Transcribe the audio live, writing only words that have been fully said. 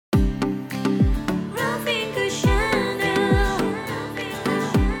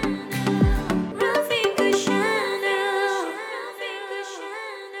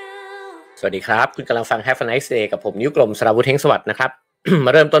สวัสดีครับคุณกำลังฟัง Have a Nice Day กับผมนิ้วกลมสราวุธเฮงสวัสดิ์นะครับ ม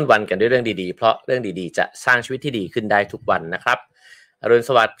าเริ่มต้นวันกันด้วยเรื่องดีๆเพราะเรื่องดีๆจะสร้างชีวิตที่ดีขึ้นได้ทุกวันนะครับอรุณส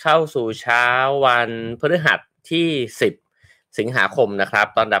วัสดิ์เข้าสู่เช้าวันพฤหัสที่10สิงหาคมนะครับ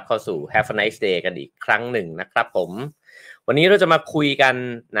ต้อนรับเข้าสู่ Have a Nice Day กันอีกครั้งหนึ่งนะครับผมวันนี้เราจะมาคุยกัน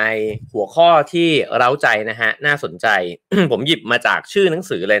ในหัวข้อที่เร้าใจนะฮะน่าสนใจ ผมหยิบมาจากชื่อหนัง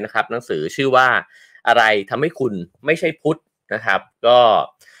สือเลยนะครับหนังสือชื่อว่าอะไรทำให้คุณไม่ใช่พุทธนะครับก็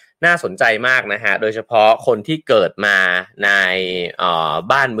น่าสนใจมากนะฮะโดยเฉพาะคนที่เกิดมาใน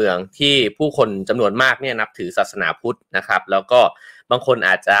บ้านเมืองที่ผู้คนจำนวนมากเนี่ยนับถือศาสนาพุทธนะครับแล้วก็บางคนอ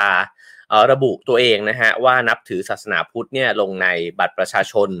าจจะระบุตัวเองนะฮะว่านับถือศาสนาพุทธเนี่ยลงในบัตรประชา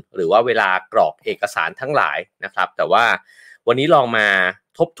ชนหรือว่าเวลากรอกเอกสารทั้งหลายนะครับแต่ว่าวันนี้ลองมา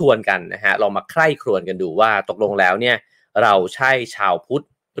ทบทวนกันนะฮะลองมาใคร่ครวญกันดูว่าตกลงแล้วเนี่ยเราใช่ชาวพุทธ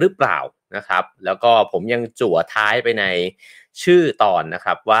หรือเปล่านะครับแล้วก็ผมยังจั่วท้ายไปในชื่อตอนนะค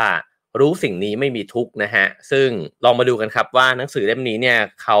รับว่ารู้สิ่งนี้ไม่มีทุกข์นะฮะซึ่งลองมาดูกันครับว่าหนังสือเล่มนี้เนี่ย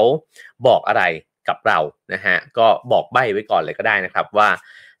เขาบอกอะไรกับเรานะฮะก็บอกใบ้ไว้ก่อนเลยก็ได้นะครับว่า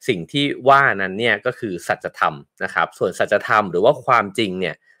สิ่งที่ว่านั้นเนี่ยก็คือสัจธรรมนะครับส่วนสัจธรรมหรือว่าความจริงเ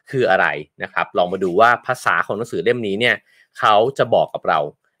นี่ยคืออะไรนะครับลองมาดูว่าภาษาของหนังสือเล่มนี้เนี่ยเขาจะบอกกับเรา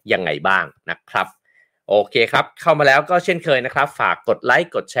ยังไงบ้างนะครับโอเคครับเข้ามาแล้วก็เช่นเคยนะครับฝากกดไล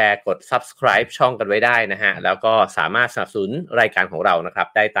ค์กดแชร์กด Subscribe ช่องกันไว้ได้นะฮะแล้วก็สามารถสนับสนุนรายการของเรานะครับ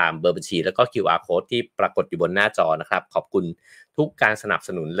ได้ตามเบอร์บัญชีแล้วก็ QR Code ที่ปรากฏอยู่บนหน้าจอนะครับขอบคุณทุกการสนับส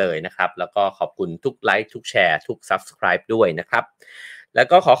นุนเลยนะครับแล้วก็ขอบคุณทุกไลค์ทุกแชร์ทุก Subscribe ด้วยนะครับแล้ว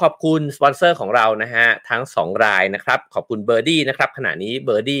ก็ขอขอบคุณสปอนเซอร์ของเรานะฮะทั้ง2รายนะครับขอบคุณ Birdie นะครับขณะนี้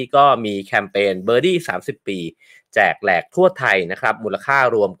Birdie ก็มีแคมเปญ Birdie 30 ปีแจกแหลกทั่วไทยนะครับมูลค่า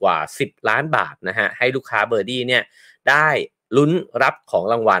รวมกว่า10ล้านบาทนะฮะให้ลูกค้า Birdie เนี่ยได้ลุ้นรับของ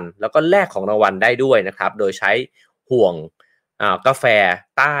รางวัลแล้วก็แลกของรางวัลได้ด้วยนะครับโดยใช้ห่วงกาแฟ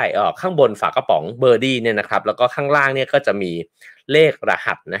ใต้ข้างบนฝากระป๋อง Birdie เนี่ยนะครับแล้วก็ข้างล่างเนี่ยก็จะมีเลขร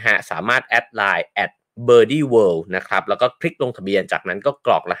หัสนะฮะสามารถแอดไลน์Birdie World นะครับแล้วก็คลิกลงทะเบียนจากนั้นก็ก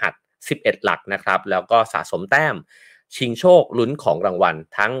รอกรหัส11หลักนะครับแล้วก็สะสมแต้มชิงโชคลุ้นของรางวัล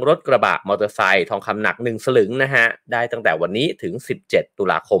ทั้งรถกระบะมอเตอร์ไซค์ทองคำหนัก1สลึงนะฮะได้ตั้งแต่วันนี้ถึง17ตุ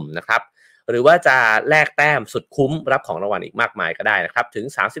ลาคมนะครับหรือว่าจะแลกแต้มสุดคุ้มรับของรางวัลอีกมากมายก็ได้นะครับถึง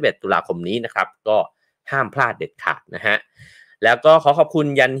31ตุลาคมนี้นะครับก็ห้ามพลาดเด็ดขาดนะฮะแล้วก็ขอขอบคุณ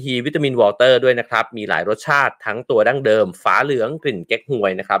ยันฮีวิตามินวอเตอร์ด้วยนะครับมีหลายรสชาติทั้งตัวดั้งเดิมฝาเหลืองกลิ่นเก๊กฮว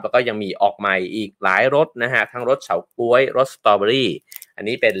ยนะครับแล้วก็ยังมีออกใหม่อีกหลายรสนะฮะทั้งรสเฉาก๊วยรสสตรอเบอรี่อัน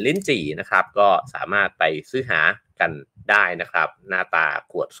นี้เป็นลิ้นจี่นะครับก็สามารถไปซื้อหากันได้นะครับหน้าตา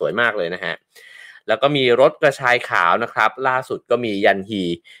ขวดสวยมากเลยนะฮะแล้วก็มีรสกระชายขาวนะครับล่าสุดก็มียันฮี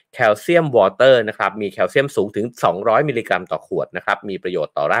แคลเซียมวอเตอร์นะครับมีแคลเซียมสูงถึง200มิลลิกรัมต่อขวดนะครับมีประโยช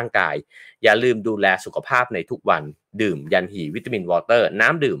น์ต่อร่างกายอย่าลืมดูแลสุขภาพในทุกวันดื่มยันฮีวิตามินวอเตอร์น้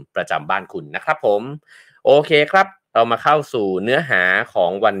ำดื่มประจำบ้านคุณนะครับผมโอเคครับเรามาเข้าสู่เนื้อหาขอ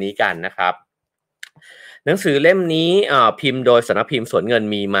งวันนี้กันนะครับหนังสือเล่มนี้พิมพ์โดยสำนักพิมพ์สวนเงิน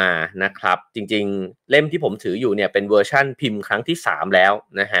มีมานะครับจริงๆเล่มที่ผมถืออยู่เนี่ยเป็นเวอร์ชั่นพิมพ์ครั้งที่3แล้ว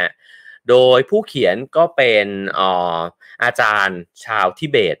นะฮะโดยผู้เขียนก็เป็นอาจารย์ชาวทิ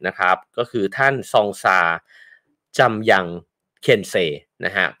เบตนะครับก็คือท่านซองซาจัมยังเคนเซน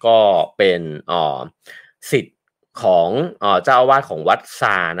ะฮะก็เป็นศิษย์ของเจ้าอาวาสของวัดซ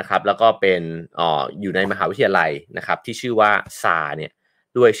านะครับแล้วก็เป็นอยู่ในมหาวิทยาลัยนะครับที่ชื่อว่าซาเนี่ย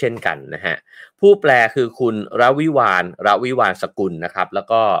ด้วยเช่นกันนะฮะผู้แปลคือคุณรวิวานสกุลนะครับแล้ว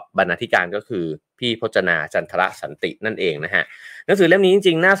ก็บรรณาธิการก็คือพี่พจนาจันทรสันตินั่นเองนะฮะหนังสือเล่มนี้จ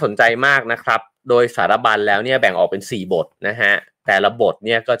ริงๆน่าสนใจมากนะครับโดยสารบัญแล้วเนี่ยแบ่งออกเป็น4บทนะฮะแต่ละบทเ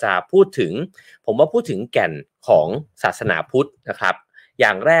นี่ยก็จะพูดถึงผมว่าพูดถึงแก่นของศาสนาพุทธนะครับอย่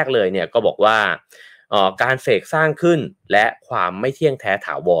างแรกเลยเนี่ยก็บอกว่าการเสกสร้างขึ้นและความไม่เที่ยงแท้ถ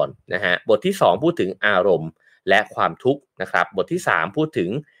าวรนะฮะบทที่2พูดถึงอารมณ์และความทุกข์นะครับบทที่3พูดถึง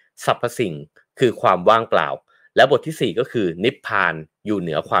สรรพสิ่งคือความว่างเปล่าและบทที่4ก็คือนิพพานอยู่เห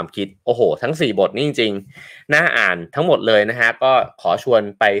นือความคิดโอ้โหทั้ง4บทนี้จริงๆน่าอ่านทั้งหมดเลยนะฮะก็ขอชวน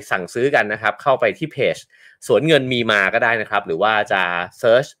ไปสั่งซื้อกันนะครับเข้าไปที่เพจสวนเงินมีมาก็ได้นะครับหรือว่าจะเ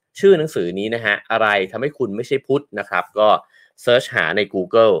ซิร์ชชื่อหนังสือนี้นะฮะอะไรทำให้คุณไม่ใช่พุทธนะครับก็เซิร์ชหาใน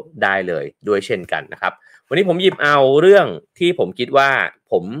Google ได้เลยด้วยเช่นกันนะครับวันนี้ผมหยิบเอาเรื่องที่ผมคิดว่า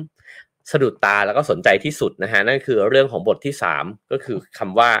ผมสะดุดตาแล้วก็สนใจที่สุดนะฮะนั่นคือเรื่องของบทที่3ก็คือค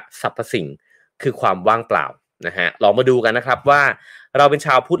ำว่าสรรพสิ่งคือความว่างเปล่านะฮะลองมาดูกันนะครับว่าเราเป็นช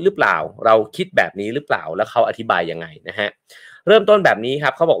าวพุทธหรือเปล่าเราคิดแบบนี้หรือเปล่าแล้วเขาอธิบายยังไงนะฮะเริ่มต้นแบบนี้ค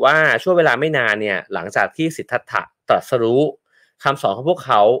รับเขาบอกว่าช่วงเวลาไม่นานเนี่ยหลังจากที่สิทธัตถะตรัสรู้คำสอนของพวกเ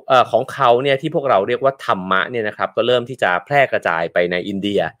ขาของเขาเนี่ยที่พวกเราเรียกว่าธรรมะเนี่ยนะครับก็เริ่มที่จะแพร่กระจายไปในอินเ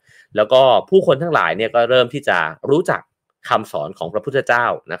ดียแล้วก็ผู้คนทั้งหลายเนี่ยก็เริ่มที่จะรู้จัก คำสอนของพระพุทธเจ้า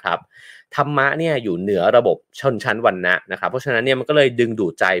นะครับธรรมะเนี่ยอยู่เหนือระบบชนชั้นวรรณะนะครับเพราะฉะนั้นเนี่ยมันก็เลยดึงดู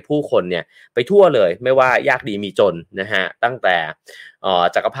ดใจผู้คนเนี่ยไปทั่วเลยไม่ว่ายากดีมีจนนะฮะตั้งแต่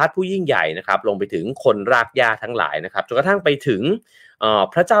จักรพรรดิผู้ยิ่งใหญ่นะครับลงไปถึงคนรากหญ้าทั้งหลายนะครับจนกระทั่งไปถึง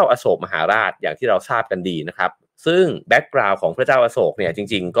พระเจ้าอโศกมหาราชอย่างที่เราทราบกันดีนะครับซึ่งแบ็กกราวด์ของพระเจ้าอโศกเนี่ยจ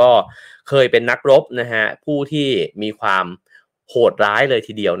ริงๆก็เคยเป็นนักรบนะฮะผู้ที่มีความโหดร้ายเลย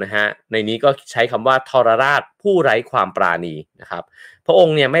ทีเดียวนะฮะในนี้ก็ใช้คำว่าทรราชผู้ไร้ความปราณีนะครับพระอง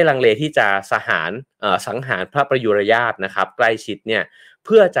ค์เนี่ยไม่ลังเลที่จะสังหารพระประยุรญาตินะครับใกล้ชิดเนี่ยเ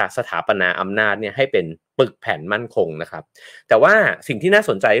พื่อจะสถาปนาอำนาจเนี่ยให้เป็นปึกแผ่นมั่นคงนะครับแต่ว่าสิ่งที่น่า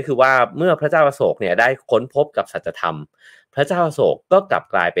สนใจก็คือว่าเมื่อพระเจ้าอโศกเนี่ยได้ค้นพบกับสัจธรรมพระเจ้าอโศกก็กลับ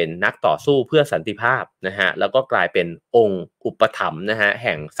กลายเป็นนักต่อสู้เพื่อสันติภาพนะฮะแล้วก็กลายเป็นองค์อุปถัมภ์นะฮะแ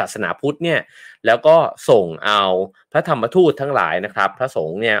ห่งศาสนาพุทธเนี่ยแล้วก็ส่งเอาพระธรรมทูตทั้งหลายนะครับพระสง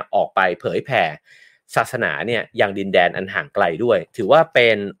ฆ์เนี่ยออกไปเผยแผ่ศาสนาเนี่ยยังดินแดนอันห่างไกลด้วยถือว่าเป็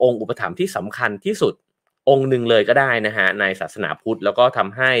นองค์อุปถัมภ์ที่สำคัญที่สุดองค์หนึ่งเลยก็ได้นะฮะในศาสนาพุทธแล้วก็ท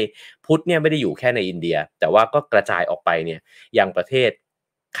ำให้พุทธเนี่ยไม่ได้อยู่แค่ในอินเดียแต่ว่าก็กระจายออกไปเนี่ยยังประเทศ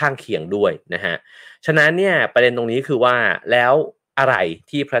ข้างเคียงด้วยนะฮะฉะนั้นเนี่ยประเด็นตรงนี้คือว่าแล้วอะไร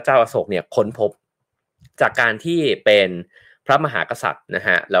ที่พระเจ้าอโศกเนี่ยค้นพบจากการที่เป็นพระมหากษัตริย์นะฮ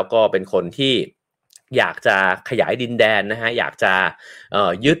ะแล้วก็เป็นคนที่อยากจะขยายดินแดนนะฮะอยากจะ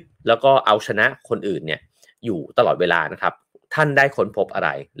ยึดแล้วก็เอาชนะคนอื่นเนี่ยอยู่ตลอดเวลานะครับท่านได้ค้นพบอะไร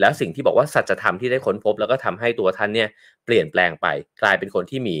แล้วสิ่งที่บอกว่าสัจธรรมที่ได้ค้นพบแล้วก็ทำให้ตัวท่านเนี่ยเปลี่ยนแปลงไปกลายเป็นคน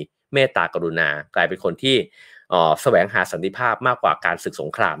ที่มีเมตตากรุณากลายเป็นคนที่แสวงหาสันติภาพมากกว่าการศึกสง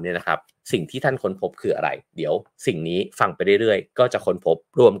ครามเนี่ยนะครับสิ่งที่ท่านค้นพบคืออะไรเดี๋ยวสิ่งนี้ฟังไปเรื่อยๆก็จะค้นพบ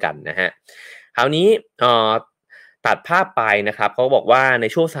ร่วมกันนะฮะคราวนี้ตัดภาพไปนะครับเขาบอกว่าใน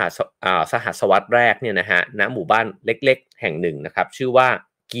ช่วงสหัสวรรษแรกเนี่ยนะฮะณหมู่บ้านเล็กๆแห่งหนึ่งนะครับชื่อว่า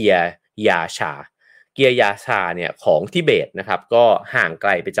เกียยาชาเนี่ยของทิเบตนะครับก็ห่างไก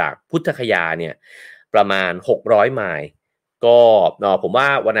ลไปจากพุทธคยาเนี่ยประมาณ600ไมล์ก็ผมว่า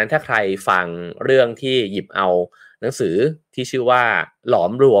วันนั้นถ้าใครฟังเรื่องที่หยิบเอาหนังสือที่ชื่อว่าหลอ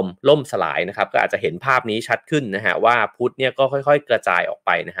มรวมล่มสลายนะครับก็อาจจะเห็นภาพนี้ชัดขึ้นนะฮะว่าพุทธเนี่ยก็ค่อยๆกระจายออกไป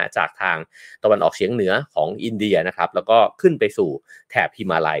นะฮะจากทางตะวันออกเฉียงเหนือของอินเดียนะครับแล้วก็ขึ้นไปสู่แถบหิ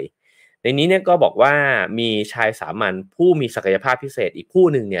มาลัยในนี้เนี่ยก็บอกว่ามีชายสามัญผู้มีศักยภาพพิเศษอีกผู้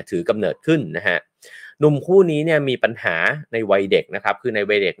หนึ่งเนี่ยถือกำเนิดขึ้นนะฮะหนุ่มคู่นี้เนี่ยมีปัญหาในวัยเด็กนะครับคือใน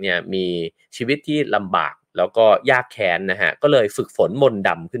วัยเด็กเนี่ยมีชีวิตที่ลำบากแล้วก็ยากแค้นนะฮะก็เลยฝึกฝนมนต์ด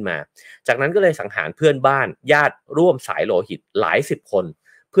ำขึ้นมาจากนั้นก็เลยสังหารเพื่อนบ้านญาติร่วมสายโลหิตหลายสิบคน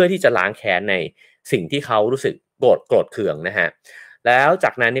เพื่อที่จะล้างแค้นในสิ่งที่เขารู้สึกโกรธเคืองนะฮะแล้วจ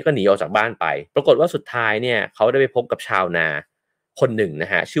ากนั้นนี่ก็หนีออกจากบ้านไปปรากฏว่าสุดท้ายเนี่ยเขาได้ไปพบกับชาวนาคนหนึ่งน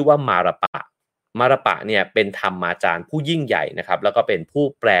ะฮะชื่อว่ามารปะเนี่ยเป็นธรรมาจารย์ผู้ยิ่งใหญ่นะครับแล้วก็เป็นผู้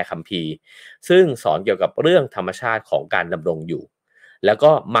แปลคัมภีร์ซึ่งสอนเกี่ยวกับเรื่องธรรมชาติของการดำรงอยู่แล้ว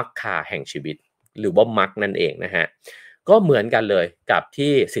ก็มรรคาแห่งชีวิตหรือว่ามรรคนั่นเองนะฮะก็เหมือนกันเลยกับ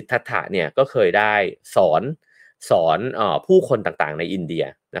ที่สิทธัตถะเนี่ยก็เคยได้สอนผู้คนต่างๆในอินเดีย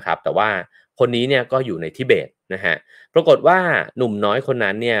นะครับแต่ว่าคนนี้เนี่ยก็อยู่ในทิเบตนะฮะปรากฏว่าหนุ่มน้อยคน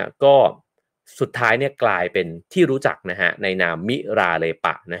นั้นเนี่ยก็สุดท้ายเนี่ยกลายเป็นที่รู้จักนะฮะในนามมิราเลป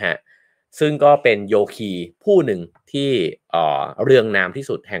ะนะฮะซึ่งก็เป็นโยคีผู้หนึ่งที่เรืองนามที่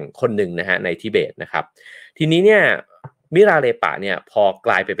สุดแห่งคนหนึ่งนะฮะในทิเบตนะครับทีนี้เนี่ยมิราเลปะเนี่ยพอก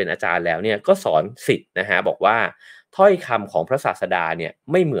ลายไปเป็นอาจารย์แล้วเนี่ยก็สอนศิษย์นะฮะบอกว่าถ้อยคำของพระศาสดาเนี่ย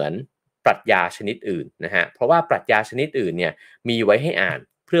ไม่เหมือนปรัชญาชนิดอื่นนะฮะเพราะว่าปรัชญาชนิดอื่นเนี่ยมีไว้ให้อ่าน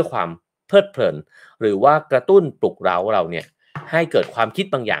เพื่อความเพลิดเพลินหรือว่ากระตุ้นปลุกเร้าเราเนี่ยให้เกิดความคิด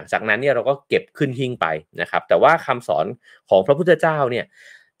บางอย่างจากนั้นเนี่ยเราก็เก็บขึ้นหิ้งไปนะครับแต่ว่าคำสอนของพระพุทธเจ้าเนี่ย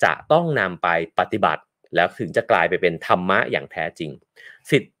จะต้องนำไปปฏิบัติแล้วถึงจะกลายไปเป็นธรรมะอย่างแท้จริง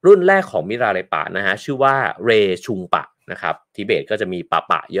ศิษย์รุ่นแรกของมิราเลปะนะฮะชื่อว่าเรชุงปะนะครับทิเบตก็จะมี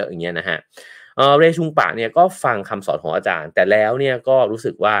ปะเยอะอย่างเงี้ยนะฮะเรชุงปะเนี่ยก็ฟังคำสอนของอาจารย์แต่แล้วเนี่ยก็รู้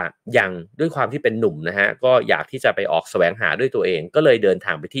สึกว่ายังด้วยความที่เป็นหนุ่มนะฮะก็อยากที่จะไปออกแสวงหาด้วยตัวเองก็เลยเดินท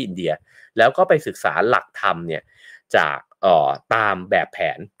างไปที่อินเดียแล้วก็ไปศึกษาหลักธรรมเนี่ยจากตามแบบแผ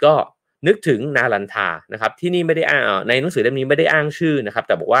นก็นึกถึงนาลันทานะครับที่นี่ไม่ได้อ้างในหนังสือเล่มนี้ไม่ได้อ้างชื่อนะครับแ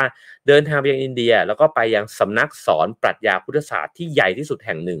ต่บอกว่าเดินทางไปยังอินเดียแล้วก็ไปยังสำนักสอนปรัชญาพุทธศาสตร์ที่ใหญ่ที่สุดแ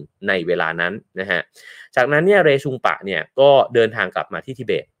ห่งหนึ่งในเวลานั้นนะฮะจากนั้นเนี่ยเรชุงปะเนี่ยก็เดินทางกลับมาที่ทิ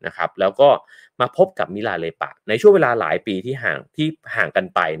เบตนะครับแล้วก็มาพบกับมิราเลปะในช่วงเวลาหลายปีที่ห่างกัน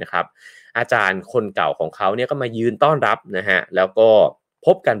ไปนะครับอาจารย์คนเก่าของเขาเนี่ยก็มายืนต้อนรับนะฮะแล้วก็พ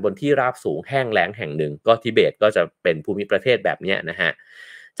บกันบนที่ราบสูงแห้งแล้งแห่งหนึ่งก็ทิเบตก็จะเป็นภูมิประเทศแบบนี้นะฮะ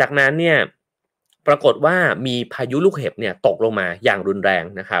จากนั้นเนี่ยปรากฏว่ามีพายุลูกเห็บเนี่ยตกลงมาอย่างรุนแรง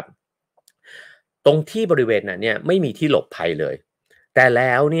นะครับตรงที่บริเวณนั้นเนี่ยไม่มีที่หลบภัยเลยแต่แ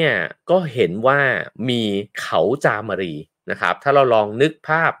ล้วเนี่ยก็เห็นว่ามีเขาจามรี นะครับถ้าเราลองนึกภ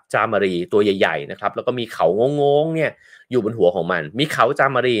าพจามรีตัวใหญ่ๆนะครับแล้วก็มีเขาโง้งๆเนี่ยอยู่บนหัวของมันมีเขาจา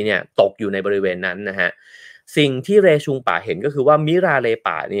มรีเนี่ยตกอยู่ในบริเวณนั้นนะฮะสิ่งที่เรชุงป่าเห็นก็คือว่ามิราเล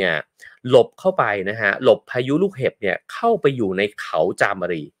ป่าเนี่ยหลบเข้าไปนะฮะหลบพายุลูกเห็บเนี่ยเข้าไปอยู่ในเขาจาม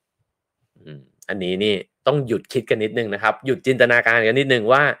รีอันนี้นี่ต้องหยุดคิดกันนิดนึงนะครับหยุดจินตนาการกันนิดนึง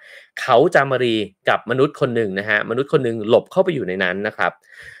ว่าเขาจามรีกับมนุษย์คนหนึ่งนะฮะมนุษย์คนหนึ่งหลบเข้าไปอยู่ในนั้นนะครับ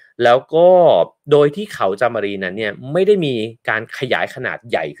แล้วก็โดยที่เขาจามรีนั้นเนี่ยไม่ได้มีการขยายขนาด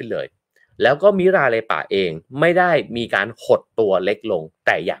ใหญ่ขึ้นเลยแล้วก็มิราเลป่าเองไม่ได้มีการหดตัวเล็กลงแ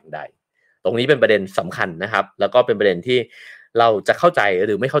ต่อย่างใดตรงนี้เป็นประเด็นสำคัญนะครับแล้วก็เป็นประเด็นที่เราจะเข้าใจห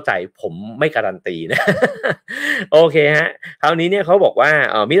รือไม่เข้าใจผมไม่การันตีนะ โอเคฮะคราวนี้เนี่ยเขาบอกว่า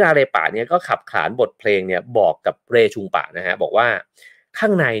มิราเรป่าเนี่ยก็ขับขานบทเพลงเนี่ยบอกกับเรชุงป่านะฮะบอกว่าข้า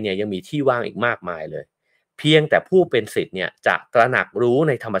งในเนี่ยยังมีที่ว่างอีกมากมายเลยเพียงแต่ผู้เป็นศิษย์เนี่ยจะตระหนักรู้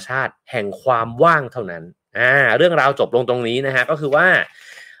ในธรรมชาติแห่งความว่างเท่านั้นเรื่องราวจบลงตรงนี้นะฮะก็คือว่า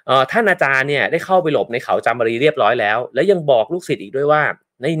ท่านอาจารย์เนี่ยได้เข้าไปหลบในเขาจามรีเรียบร้อยแล้วและยังบอกลูกศิษย์อีกด้วยว่า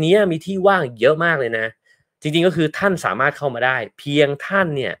ในนี้มีที่ว่างเยอะมากเลยนะจริงๆก็คือท่านสามารถเข้ามาได้เพียงท่าน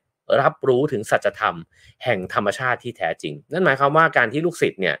เนี่ยรับรู้ถึงสัจธรรมแห่งธรรมชาติที่แท้จริงนั่นหมายความว่าการที่ลูกศิ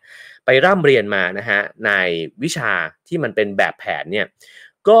ษย์เนี่ยไปร่ำเรียนมานะฮะในวิชาที่มันเป็นแบบแผนเนี่ย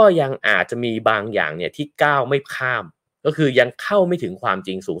ก็ยังอาจจะมีบางอย่างเนี่ยที่ก้าวไม่ข้ามก็คือยังเข้าไม่ถึงความจ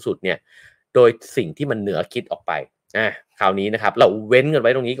ริงสูงสุดเนี่ยโดยสิ่งที่มันเหนือคิดออกไปคราวนี้นะครับเราเว้นกันไ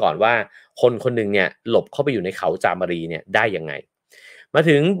ว้ตรงนี้ก่อนว่าคนคนหนึ่งเนี่ยหลบเข้าไปอยู่ในเขาจามรีเนี่ยได้ยังไงมา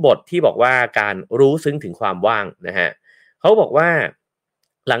ถึงบทที่บอกว่าการรู้ซึ้งถึงความว่างนะฮะเขาบอกว่า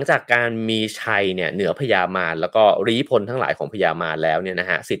หลังจากการมีชัยเนี่ยเหนือพญามารแล้วก็ลี้พลทั้งหลายของพญามารแล้วเนี่ยนะ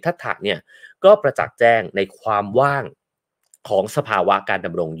ฮะสิทธัตถะเนี่ยก็ประจักษ์แจ้งในความว่างของสภาวะการด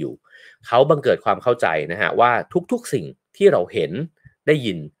ำรงอยู่เขาบังเกิดความเข้าใจนะฮะว่าทุกๆสิ่งที่เราเห็นได้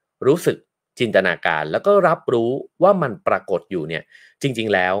ยินรู้สึกจินตนาการแล้วก็รับรู้ว่ามันปรากฏอยู่เนี่ยจริง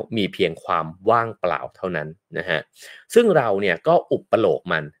ๆแล้วมีเพียงความว่างเปล่าเท่านั้นนะฮะซึ่งเราเนี่ยก็อุปโลก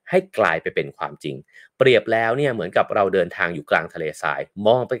มันให้กลายไปเป็นความจริงเปรียบแล้วเนี่ยเหมือนกับเราเดินทางอยู่กลางทะเลทรายม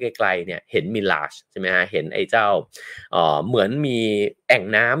องไปไกลๆเนี่ยเห็นมิลาจใช่ไหมฮะเห็นไอ้เจ้าเหมือนมีแอ่ง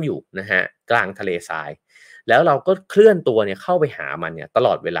น้ำอยู่นะฮะกลางทะเลทรายแล้วเราก็เคลื่อนตัวเนี่ยเข้าไปหามันเนี่ยตล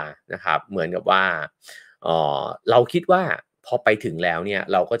อดเวลานะครับเหมือนกับว่าเราคิดว่าพอไปถึงแล้วเนี่ย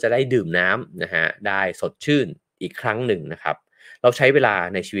เราก็จะได้ดื่มน้ำนะฮะได้สดชื่นอีกครั้งหนึ่งนะครับเราใช้เวลา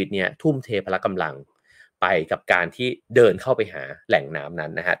ในชีวิตเนี่ยทุ่มเทพละกำลังไปกับการที่เดินเข้าไปหาแหล่งน้ำนั้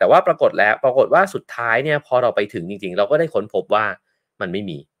นนะฮะแต่ว่าปรากฏว่าสุดท้ายเนี่ยพอเราไปถึงจริงๆเราก็ได้ค้นพบว่ามันไม่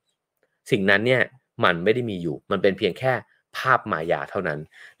มีสิ่งนั้นเนี่ยมันไม่ได้มีอยู่มันเป็นเพียงแค่ภาพมายาเท่านั้น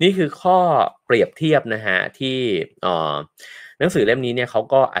นี่คือข้อเปรียบเทียบนะฮะที่หนังสือเล่มนี้เนี่ยเขา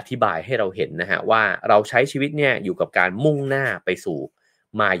ก็อธิบายให้เราเห็นนะฮะว่าเราใช้ชีวิตเนี่ยอยู่กับการมุ่งหน้าไปสู่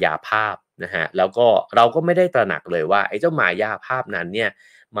มายาภาพนะฮะแล้วก็เราก็ไม่ได้ตระหนักเลยว่าไอ้เจ้ามายาภาพนั้นเนี่ย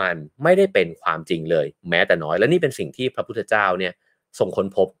มันไม่ได้เป็นความจริงเลยแม้แต่น้อยและนี่เป็นสิ่งที่พระพุทธเจ้าเนี่ยทรงค้น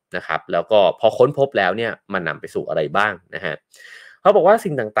พบนะครับแล้วก็พอค้นพบแล้วเนี่ยมันนำไปสู่อะไรบ้างนะฮะเขาบอกว่า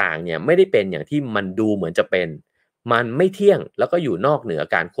สิ่งต่างๆเนี่ยไม่ได้เป็นอย่างที่มันดูเหมือนจะเป็นมันไม่เที่ยงแล้วก็อยู่นอกเหนือ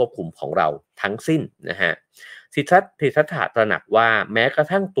การควบคุมของเราทั้งสิ้นนะฮะสิทธัตถะตระหนักว่าแม้กระ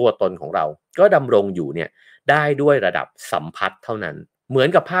ทั่งตัวตนของเราก็ดำรงอยู่เนี่ยได้ด้วยระดับสัมผัสเท่านั้นเหมือน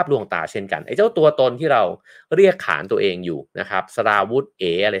กับภาพลวงตาเช่นกันไอ้เจ้าตัวตนที่เราเรียกขานตัวเองอยู่นะครับสราวุธ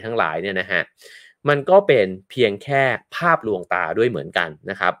อะไรทั้งหลายเนี่ยนะฮะมันก็เป็นเพียงแค่ภาพลวงตาด้วยเหมือนกัน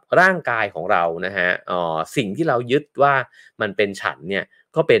นะครับร่างกายของเรานะฮะสิ่งที่เรายึดว่ามันเป็นฉันเนี่ย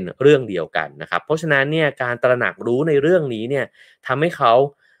ก็เป็นเรื่องเดียวกันนะครับเพราะฉะนั้นเนี่ยการตระหนักรู้ในเรื่องนี้เนี่ยทำให้เขา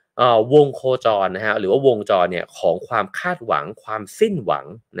วงโคจรนะฮะหรือว่าวงจรเนี่ยของความคาดหวังความสิ้นหวัง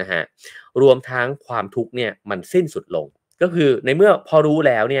นะฮะรวมทั้งความทุกข์เนี่ยมันสิ้นสุดลงก็คือในเมื่อพอรู้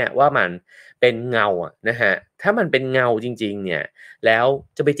แล้วเนี่ยว่ามันเป็นเงาอะนะฮะถ้ามันเป็นเงาจริงๆเนี่ยแล้ว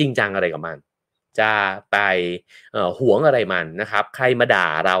จะไปจริงจังอะไรกับมันจะไปหวงอะไรมันนะครับใครมาด่า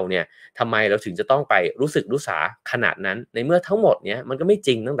เราเนี่ยทำไมเราถึงจะต้องไปรู้สึกรู้สาขนาดนั้นในเมื่อทั้งหมดเนี้ยมันก็ไม่จ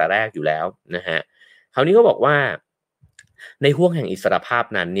ริงตั้งแต่แรกอยู่แล้วนะฮะคราวนี้เขาบอกว่าในห้วงแห่งอิสรภาพ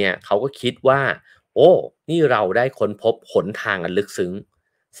นั้นเนี่ยเขาก็คิดว่าโอ้นี่เราได้ค้นพบหนทางอันลึกซึ้ง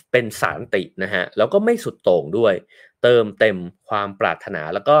เป็นสันตินะฮะแล้วก็ไม่สุดโต่งด้วยเติมเต็มความปรารถนา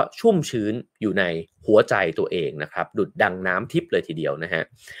แล้วก็ชุ่มชื้นอยู่ในหัวใจตัวเองนะครับดุจดังน้ำทิพย์เลยทีเดียวนะฮะ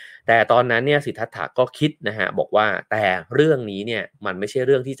แต่ตอนนั้นเนี่ยสิทธัตถะก็คิดนะฮะบอกว่าแต่เรื่องนี้เนี่ยมันไม่ใช่เ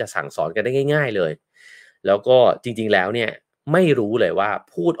รื่องที่จะสั่งสอนกันได้ง่ายๆเลยแล้วก็จริงๆแล้วเนี่ยไม่รู้เลยว่า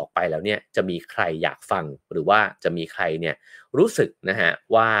พูดออกไปแล้วเนี่ยจะมีใครอยากฟังหรือว่าจะมีใครเนี่ยรู้สึกนะฮะ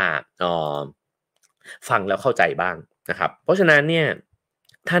ว่าเอ่อฟังแล้วเข้าใจบ้างนะครับเพราะฉะนั้นเนี่ย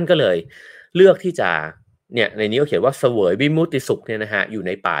ท่านก็เลยเลือกที่จะ เนี่ยในนี้ก็เขียนว่าเสวยวิมุตติสุขเนี่ยนะฮะอยู่ใ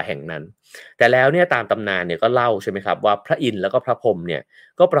นป่าแห่งนั้นแต่แล้วเนี่ยตามตำนานเนี่ยก็เล่าใช่ไหมครับว่าพระอินทร์แล้วก็พระพรหมเนี่ย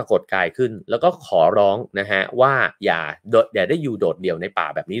ก็ปรากฏกายขึ้นแล้วก็ขอร้องนะฮะว่าอย่าได้อยู่โดดเดี่ยวในป่า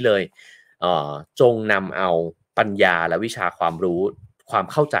แบบนี้เลยจงนำเอาปัญญาและวิชาความรู้ความ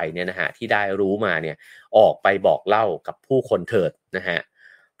เข้าใจเนี่ยนะฮะที่ได้รู้มาเนี่ยออกไปบอกเล่ากับผู้คนเถิดนะฮะ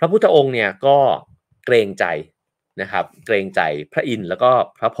พระพุทธองค์เนี่ยก็เกรงใจนะครับเกรงใจพระอินทร์แล้วก็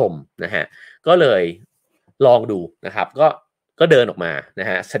พระพรหมนะฮะก็เลยลองดูนะครับก็เดินออกมานะ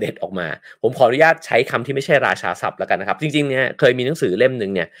ฮะเสด็จออกมาผมขออนุญาตใช้คำที่ไม่ใช่ราชาศัพท์แล้วกันนะครับจริงๆเนี่ยเคยมีหนังสือเล่มหนึ่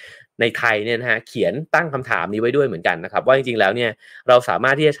งเนี่ยในไทยเนี่ยนะฮะเขียนตั้งคำถามนี้ไว้ด้วยเหมือนกันนะครับว่าจริงๆแล้วเนี่ยเราสามา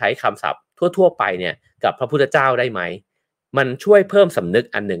รถที่จะใช้คำศัพท์ทั่วๆไปเนี่ยกับพระพุทธเจ้าได้ไหมมันช่วยเพิ่มสำนึก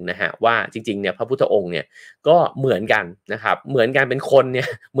อันหนึ่งนะฮะว่าจริงๆเนี่ยพระพุทธองค์เนี่ยก็เหมือนกันนะครับเหมือนกันเป็นคนเนี่ย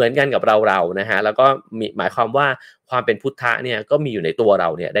เหมือนกันกับเรานะฮะแล้วก็มีหมายความว่าความเป็นพุทธะเนี่ยก็มีอยู่ในตัวเรา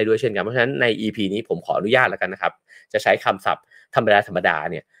เนี่ยได้ด้วยเช่นกันเพราะฉะนั้นใน EP นี้ผมขออนุญาตแล้วกันนะครับจะใช้คำศัพท์ธรรมดา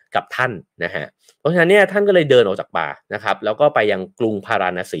เนี่ยกับท่านนะฮะเพราะฉะนั้นเนี่ยท่านก็เลยเดินออกจากป่านะครับแล้วก็ไปยังกรุงพารา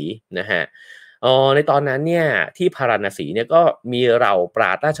ณสีนะฮะในตอนนั้นเนี่ยที่พาราณสีเนี่ยก็มีเหล่าปร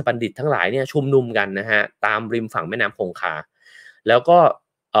าชญ์ราชบัณฑิตทั้งหลายเนี่ยชุมนุมกันนะฮะตามริมฝั่งแม่น้ำคงคาแล้วก็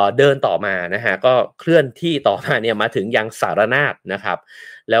เดินต่อมานะฮะก็เคลื่อนที่ต่อมาเนี่ยมาถึงยังสารนาถนะครับ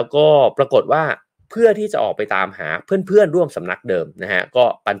แล้วก็ปรากฏว่าเพื่อที่จะออกไปตามหาเพื่อนๆร่วมสำนักเดิมนะฮะก็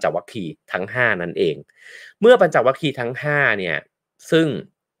ปัญจวัคคีย์ทั้ง5นั่นเองเมื่อปัญจวัคคีย์ทั้ง5เนี่ยซึ่ง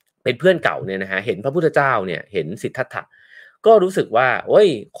เป็นเพื่อนเก่าเนี่ยนะฮะเห็นพระพุทธเจ้าเนี่ยเห็นสิทธัตถะก็รู้สึกว่าโอ้ย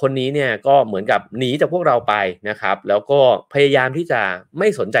คนนี้เนี่ยก็เหมือนกับหนีจากพวกเราไปนะครับแล้วก็พยายามที่จะไม่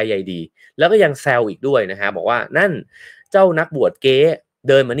สนใจใยดีแล้วก็ยังแซวอีกด้วยนะฮะบอกว่านั่นเจ้านักบวชเก๊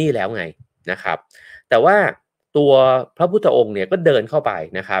เดินมานี่แล้วไงนะครับแต่ว่าตัวพระพุทธองค์เนี่ยก็เดินเข้าไป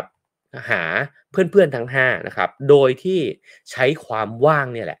นะครับหาเพื่อนๆทั้ง5นะครับโดยที่ใช้ความว่าง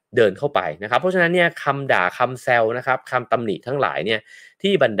เนี่ยแหละเดินเข้าไปนะครับเพราะฉะนั้นเนี่ยคำด่าคำแซวนะครับคำตำหนิทั้งหลายเนี่ย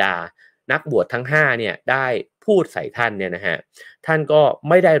ที่บรรดานักบวชทั้ง5เนี่ยได้พูดใส่ท่านเนี่ยนะฮะท่านก็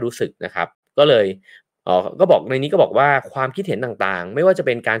ไม่ได้รู้สึกนะครับก็เลยก็บอกในนี้ก็บอกว่าความคิดเห็นต่างๆไม่ว่าจะเ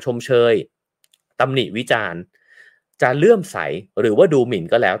ป็นการชมเชยตำหนิวิจารณ์จะเลื่อมใสหรือว่าดูหมิ่น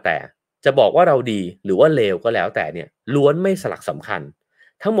ก็แล้วแต่จะบอกว่าเราดีหรือว่าเลวก็แล้วแต่เนี่ยล้วนไม่สลักสำคัญ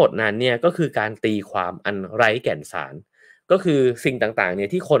ทั้งหมดนั้นเนี่ยก็คือการตีความอันไร้แก่นสารก็คือสิ่งต่างๆเนี่ย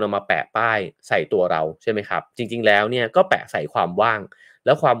ที่คนเอามาแปะป้ายใส่ตัวเราใช่ไหมครับจริงๆแล้วเนี่ยก็แปะใส่ความว่างแ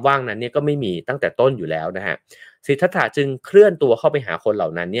ล้วความว่างนั้นเนี่ยก็ไม่มีตั้งแต่ต้นอยู่แล้วนะฮะสิทธัตถะจึงเคลื่อนตัวเข้าไปหาคนเหล่า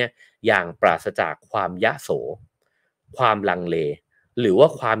นั้นเนี่ยอย่างปราศจากความยโสความลังเลหรือว่า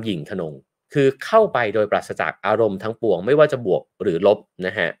ความหยิ่งทนงคือเข้าไปโดยปราศจากอารมณ์ทั้งปวงไม่ว่าจะบวกหรือลบน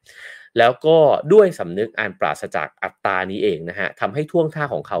ะฮะแล้วก็ด้วยสำนึกอันปราศจากอัตตานี้เองนะฮะทำให้ท่วงท่า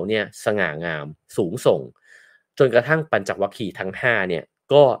ของเขาเนี่ยสง่างามสูงส่งจนกระทั่งปัญจวัคคีย์ทั้ง5เนี่ย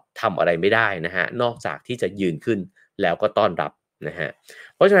ก็ทำอะไรไม่ได้นะฮะนอกจากที่จะยืนขึ้นแล้วก็ต้อนรับนะฮะ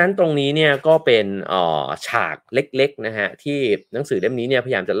เพราะฉะนั้นตรงนี้เนี่ยก็เป็นฉากเล็กๆนะฮะที่หนังสือเล่มนี้เนี่ยพ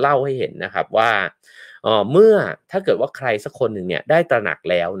ยายามจะเล่าให้เห็นนะครับว่าเมื่อถ้าเกิดว่าใครสักคนหนึ่งเนี่ยได้ตระหนัก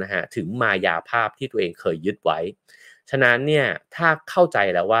แล้วนะฮะถึงมายาภาพที่ตัวเองเคยยึดไว้ฉะนั้นเนี่ยถ้าเข้าใจ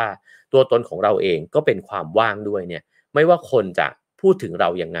แล้วว่าตัวตนของเราเองก็เป็นความว่างด้วยเนี่ยไม่ว่าคนจะพูดถึงเรา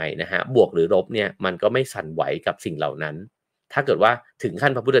ยังไงนะฮะบวกหรือลบเนี่ยมันก็ไม่สั่นไหวกับสิ่งเหล่านั้นถ้าเกิดว่าถึงขั้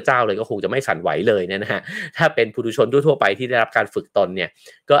นพระพุทธเจ้าเลยก็คงจะไม่สั่นไหวเลยเนี่ยนะฮะถ้าเป็นปุถุชนทั่วๆไปที่ได้รับการฝึกตนเนี่ย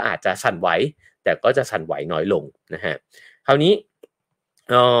ก็อาจจะสั่นไหวแต่ก็จะสั่นไหวน้อยลงนะฮะคราวนี้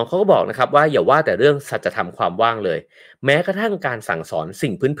เขาก็บอกนะครับว่าอย่าว่าแต่เรื่องสัจธรรมความว่างเลยแม้กระทั่งการสั่งสอน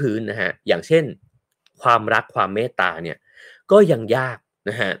สิ่งพื้นๆนะฮะอย่างเช่นความรักความเมตตาเนี่ยก็ยังยาก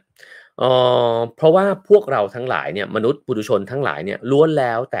นะฮะเพราะว่าพวกเราทั้งหลายเนี่ยมนุษย์ปุถุชนทั้งหลายเนี่ยล้วนแ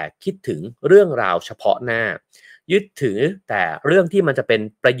ล้วแต่คิดถึงเรื่องราวเฉพาะหน้ายึดถือแต่เรื่องที่มันจะเป็น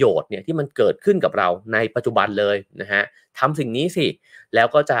ประโยชน์เนี่ยที่มันเกิดขึ้นกับเราในปัจจุบันเลยนะฮะทำสิ่งนี้สิแล้ว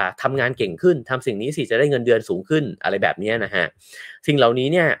ก็จะทำงานเก่งขึ้นทำสิ่งนี้สิจะได้เงินเดือนสูงขึ้นอะไรแบบนี้นะฮะสิ่งเหล่านี้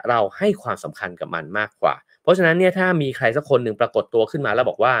เนี่ยเราให้ความสำคัญกับมันมากกว่าเพราะฉะนั้นเนี่ยถ้ามีใครสักคนหนึ่งปรากฏตัวขึ้นมาแล้ว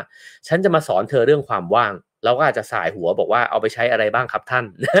บอกว่าฉันจะมาสอนเธอเรื่องความว่างเราก็อาจจะสายหัวบอกว่าเอาไปใช้อะไรบ้างครับท่าน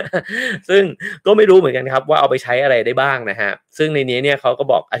ซึ่งก็ไม่รู้เหมือนกันครับว่าเอาไปใช้อะไรได้บ้างนะฮะซึ่งในนี้เนี่ยเขาก็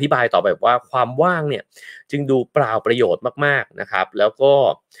บอกอธิบายต่อไปว่าความว่างเนี่ยจึงดูเปล่าประโยชน์มากๆนะครับแล้วก็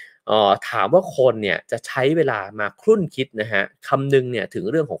ถามว่าคนเนี่ยจะใช้เวลามาครุ่นคิดนะฮะคำนึงเนี่ยถึง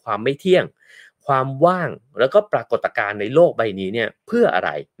เรื่องของความไม่เที่ยงความว่างแล้วก็ปรากฏการณ์ในโลกใบนี้เนี่ยเพื่ออะไร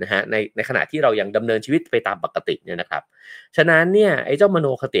นะฮะในขณะที่เรายังดำเนินชีวิตไปตามปกติเนี่ยนะครับฉะนั้นเนี่ยไอ้เจ้ามโน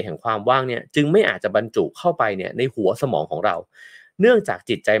คติแห่งความว่างเนี่ยจึงไม่อาจจะบรรจุเข้าไปเนี่ยในหัวสมองของเราเนื่องจาก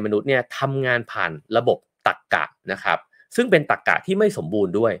จิตใจมนุษย์เนี่ยทำงานผ่านระบบตรรกะนะครับซึ่งเป็นตรรกะที่ไม่สมบูร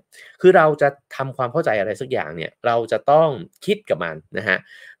ณ์ด้วยคือเราจะทำความเข้าใจอะไรสักอย่างเนี่ยเราจะต้องคิดกับมันนะฮะ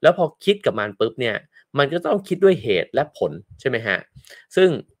แล้วพอคิดกับมันปุ๊บเนี่ย มันก็ต้องคิดด้วยเหตุและผลใช่ไหมฮะซึ่ง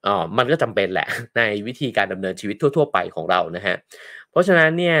มันก็จำเป็นแหละในวิธีการดำเนินชีวิตทั่วๆไปของเรานะฮะเพราะฉะนั้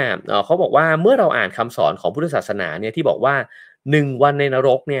นเนี่ยเขาบอกว่าเมื่อเราอ่านคำสอนของพุทธศาสนาเนี่ยที่บอกว่า1 วันในนร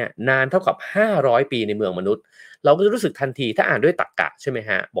กเนี่ยนานเท่ากับ500 ปีในเมืองมนุษย์เราก็จะรู้สึกทันทีถ้าอ่านด้วยตรรกะใช่ไหม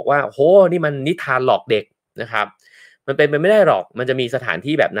ฮะบอกว่าโหนี่มันนิทานหลอกเด็กนะครับมันเป็นไปไม่ได้หรอกมันจะมีสถาน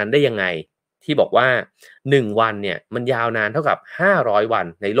ที่แบบนั้นได้ยังไงที่บอกว่า1 วันเนี่ยมันยาวนานเท่ากับ500 วัน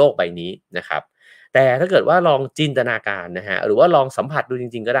ในโลกใบนี้นะครับแต่ถ้าเกิดว่าลองจินตนาการนะฮะหรือว่าลองสัมผัสดูจ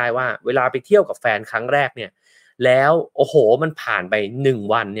ริงๆก็ได้ว่าเวลาไปเที่ยวกับแฟนครั้งแรกเนี่ยแล้วโอ้โฮมันผ่านไป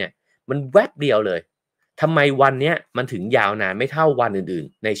1 วันเนี่ยมันแวบเดียวเลยทำไมวันเนี้ยมันถึงยาวนานไม่เท่าวันอื่น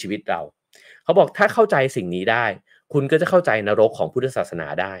ๆในชีวิตเราเขาบอกถ้าเข้าใจสิ่งนี้ได้คุณก็จะเข้าใจนรกของพุทธศาสนา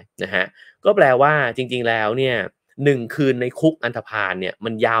ได้นะฮะก็แปลว่าจริงๆแล้วเนี่ย1 คืนในคุกอันธพาลเนี่ยมั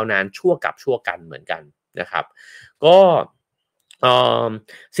นยาวนานชั่วกับชั่วกันเหมือนกันนะครับก็เอ่อ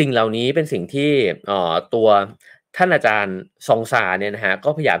สิ่งเหล่านี้เป็นสิ่งที่ตัวท่านอาจารย์ซองซาเนี่ยนะฮะก็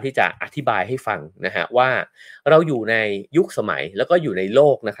พยายามที่จะอธิบายให้ฟังนะฮะว่าเราอยู่ในยุคสมัยแล้วก็อยู่ในโล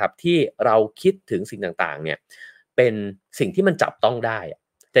กนะครับที่เราคิดถึงสิ่งต่างๆเนี่ยเป็นสิ่งที่มันจับต้องได้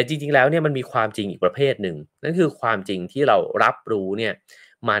แต่จริงๆแล้วเนี่ยมันมีความจริงอีกประเภทหนึ่งนั่นคือความจริงที่เรารับรู้เนี่ย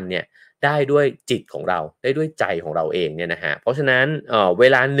มันเนี่ยได้ด้วยจิตของเราได้ด้วยใจของเราเองเนี่ยนะฮะเพราะฉะนั้นเว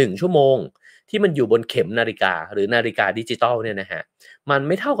ลา1 ชั่วโมงที่มันอยู่บนเข็มนาฬิกาหรือนาฬิกาดิจิทัลเนี่ยนะฮะมันไ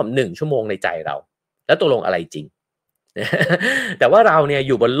ม่เท่ากับ1 ชั่วโมงในใจเราแล้วตกลงอะไรจริงแต่ว่าเราเนี่ยอ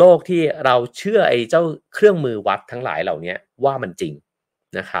ยู่บนโลกที่เราเชื่อไอ้เจ้าเครื่องมือวัดทั้งหลายเหล่านี้ว่ามันจริง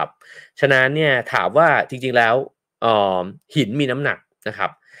นะครับฉะนั้นเนี่ยถามว่าจริงๆแล้วเอ่อหินมีน้ำหนักนะครั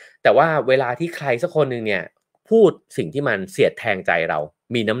บแต่ว่าเวลาที่ใครสักคนหนึ่งเนี่ยพูดสิ่งที่มันเสียดแทงใจเรา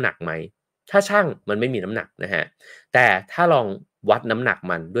มีน้ำหนักไหมถ้าชั่งมันไม่มีน้ำหนักนะฮะแต่ถ้าลองวัดน้ำหนัก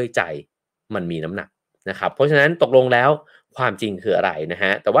มันด้วยใจมันมีน้ำหนักนะครับเพราะฉะนั้นตกลงแล้วความจริงคืออะไรนะฮ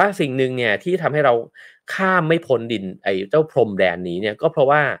ะแต่ว่าสิ่งหนึ่งเนี่ยที่ทำให้เราข้ามไม่พ้นดินไอ้เจ้าพรมแดนนี้เนี่ยก็เพราะ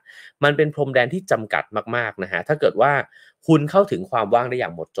ว่ามันเป็นพรมแดนที่จำกัดมากๆนะฮะถ้าเกิดว่าคุณเข้าถึงความว่างได้อย่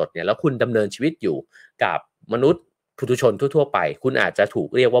างหมดจดเนี่ยแล้วคุณดำเนินชีวิตอยู่กับมนุษย์ปุถุชนทั่วๆไปคุณอาจจะถูก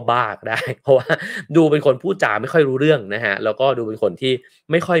เรียกว่าบ้าก็ได้เพราะว่าดูเป็นคนพูดจาไม่ค่อยรู้เรื่องนะฮะแล้วก็ดูเป็นคนที่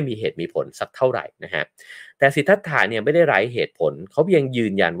ไม่ค่อยมีเหตุมีผลสักเท่าไหร่นะฮะแต่สิทธัตถะเนี่ยไม่ได้ไร้เหตุผลเขาเพียงยื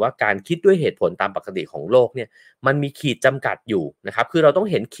นยันว่าการคิดด้วยเหตุผลตามปกติของโลกเนี่ยมันมีขีดจำกัดอยู่นะครับคือเราต้อง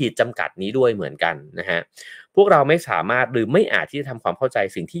เห็นขีดจำกัดนี้ด้วยเหมือนกันนะฮะพวกเราไม่สามารถหรือไม่อาจที่จะทำความเข้าใจ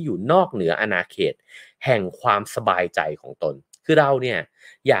สิ่งที่อยู่นอกเหนืออาณาเขตแห่งความสบายใจของตนคือเราเนี่ย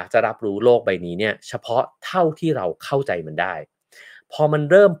อยากจะรับรู้โลกใบนี้เนี่ยเฉพาะเท่าที่เราเข้าใจมันได้พอมัน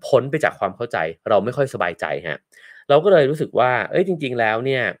เริ่มพ้นไปจากความเข้าใจเราไม่ค่อยสบายใจฮะเราก็เลยรู้สึกว่าเอ้ยจริงๆแล้วเ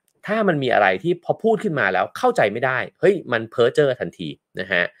นี่ยถ้ามันมีอะไรที่พอพูดขึ้นมาแล้วเข้าใจไม่ได้เฮ้ยมันเพ้อเจ้อทันทีนะ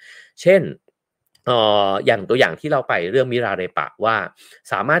ฮะเช่นอย่างตัวอย่างที่เราไปเรื่องมิราเรปะว่า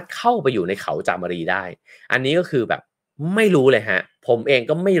สามารถเข้าไปอยู่ในเขาจามรีได้อันนี้ก็คือแบบไม่รู้เลยฮะผมเอง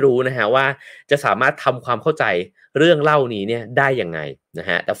ก็ไม่รู้นะฮะว่าจะสามารถทำความเข้าใจเรื่องเล่านี้เนี่ยได้ยังไงนะ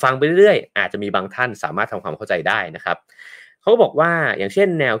ฮะแต่ฟังไปเรื่อยๆอาจจะมีบางท่านสามารถทำความเข้าใจได้นะครับเขาก็บอกว่าอย่างเช่น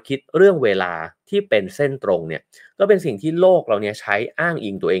แนวคิดเรื่องเวลาที่เป็นเส้นตรงเนี่ยก็เป็นสิ่งที่โลกเราเนี่ยใช้อ้างอิ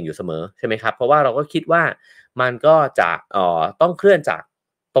งตัวเองอยู่เสมอใช่ไหมครับเพราะว่าเราก็คิดว่ามันก็จะต้องเคลื่อนจาก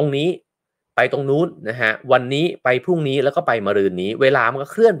ตรงนี้ไปตรงนู้นนะฮะวันนี้ไปพรุ่งนี้แล้วก็ไปมะรืนนี้เวลามันก็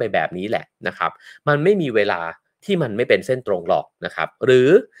เคลื่อนไปแบบนี้แหละนะครับมันไม่มีเวลาที่มันไม่เป็นเส้นตรงหรอกนะครับหรือ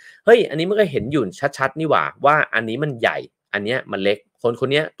เฮ้ยอันนี้มันก็เห็นอยู่ชัดๆนี่หว่าอันนี้มันใหญ่อันเนี้ยมันเล็กคนคน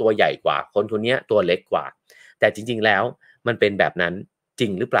เนี้ยตัวใหญ่กว่าคนคนเนี้ยตัวเล็กกว่าแต่จริงๆแล้วมันเป็นแบบนั้นจริ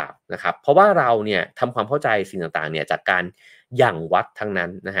งหรือเปล่านะครับเพราะว่าเราเนี่ยทำความเข้าใจสิ่งต่างๆเนี่ยจากการหยั่งวัดทั้งนั้น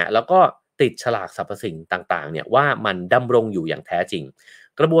นะฮะแล้วก็ติดฉลากสรรพสิ่งต่างๆเนี่ยว่ามันดำรงอยู่อย่างแท้จริง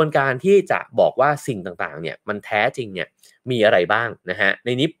กระบวนการที่จะบอกว่าสิ่งต่างๆเนี่ยมันแท้จริงเนี่ยมีอะไรบ้างนะฮะใน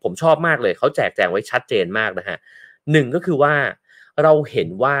นี้ผมชอบมากเลยเขาแจกแจงไว้ชัดเจนมากนะฮะหนึ่งก็คือว่าเราเห็น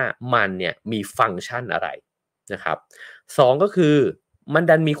ว่ามันเนี่ยมีฟังก์ชันอะไรนะครับสองก็คือมัน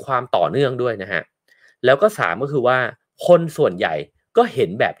ดันมีความต่อเนื่องด้วยนะฮะแล้วก็สามก็คือว่าคนส่วนใหญ่ก็เห็น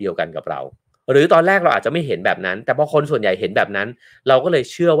แบบเดียวกันกับเราหรือตอนแรกเราอาจจะไม่เห็นแบบนั้นแต่พอคนส่วนใหญ่เห็นแบบนั้นเราก็เลย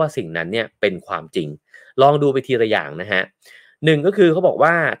เชื่อว่าสิ่งนั้นเนี่ยเป็นความจริงลองดูไปทีละอย่างนะฮะหนึ่งก็คือเขาบอก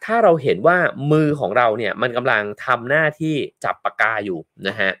ว่าถ้าเราเห็นว่ามือของเราเนี่ยมันกำลังทำหน้าที่จับปากกาอยู่น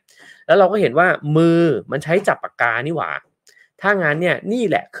ะฮะแล้วเราก็เห็นว่ามือมันใช้จับปากกานี่หว่าถ้างั้นเนี่ยนี่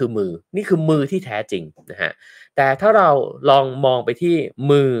แหละคือมือนี่คือมือที่แท้จริงนะฮะแต่ถ้าเราลองมองไปที่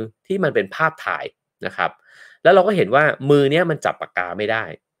มือที่มันเป็นภาพถ่ายนะครับแล้วเราก็เห็นว่ามือเนี้ยมันจับปากกาไม่ได้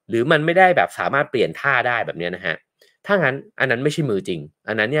หรือมันไม่ได้แบบสามารถเปลี่ยนท่าได้แบบเนี้ยนะฮะถ้างั้นอันนั้นไม่ใช่มือจริง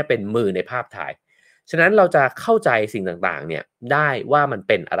อันนั้นเนี่ยเป็นมือในภาพถ่ายฉะนั้นเราจะเข้าใจสิ่งต่างๆเนี่ยได้ว่ามันเ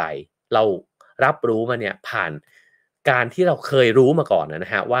ป็นอะไรเรารับรู้มันเนี่ยผ่าน การที่เราเคยรู้มาก่อนน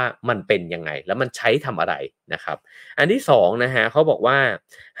ะฮะว่ามันเป็นยังไงแล้วมันใช้ทำอะไรนะครับอันที่2นะฮะเขาบอกว่า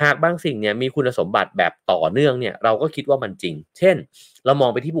หากบางสิ่งเนี่ยมีคุณสมบัติแบบต่อเนื่องเนี่ยเราก็คิดว่ามันจริงเช่นเรามอง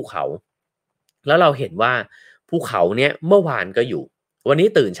ไปที่ภูเขาแล้วเราเห็นว่าภูเขาเนี่ยเมื่อวานก็อยู่วันนี้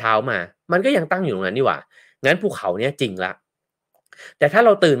ตื่นเช้ามามันก็ยังตั้งอยู่ตรงนั้นนี่หว่างั้นภูเขาเนี่ยจริงละแต่ถ้าเร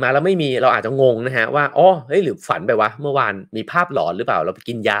าตื่นมาแล้วไม่มีเราอาจจะงงนะฮะว่าอ๋อเฮ้ยหรือฝันไปวะเมื่อวานมีภาพหลอนหรือเปล่าเราไป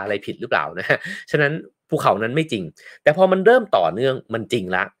กินยาอะไรผิดหรือเปล่านะฮะฉะนั้นภูเขานั้นไม่จริงแต่พอมันเริ่มต่อเนื่องมันจริง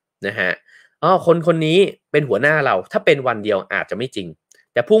แล้วนะฮะอ๋อคนนี้เป็นหัวหน้าเราถ้าเป็นวันเดียวอาจจะไม่จริง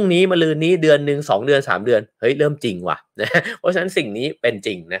แต่พรุ่งนี้มะรืนนี้เดือนหนึ่ง2เดือน3เดือนเฮ้ยเริ่มจริงว่ะนะเพราะฉะนั้นสิ่งนี้เป็นจ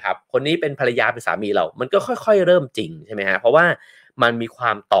ริงนะครับคนนี้เป็นภรรยาเป็นสามีเรามันก็ค่อยๆเริ่มจริงใช่ไหมฮะเพราะว่ามันมีคว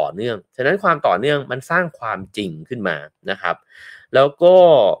ามต่อเนื่องฉะนั้นความต่อเนื่องมันสร้างความจริงขึ้นมานะครับ แล้วก็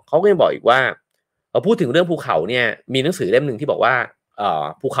เขาก็ยังบอกอีกว่าพูดถึงเรื่องภูเขาเนี่ยมีหนังสือเล่มหนึ่งที่บอกว่า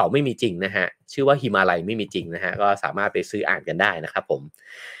ภูเขาไม่มีจริงนะฮะชื่อว่าหิมาลัยไม่มีจริงนะฮะก็สามารถไปซื้ออ่านกันได้นะครับผม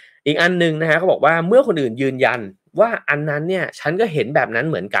อีกอันหนึ่งนะฮะเขาบอกว่าเมื่อคนอื่นยืนยันว่าอันนั้นเนี่ยฉันก็เห็นแบบนั้น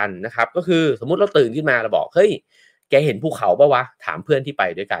เหมือนกันนะครับก็คือสมมุติเราตื่นขึ้นมาเราบอกเฮ้ยแกเห็นภูเขาปะวะถามเพื่อนที่ไป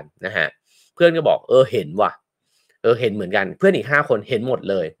ด้วยกันนะฮะเพื่อนก็บอกเห็นว่ะเห็นเหมือนกันเพื่อนอีก5คนเห็นหมด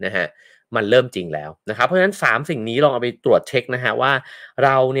เลยนะฮะ มันเริ่มจริงแล้วนะครับเพราะฉะนั้น3สิ่งนี้ลองเอาไปตรวจเช็คนะฮะว่าเร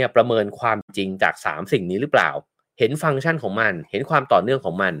าเนี่ยประเมินความจริงจาก3สิ่งนี้หรือเปล่าเห็นฟังก์ชันของมันเห็นความต่อเนื่องข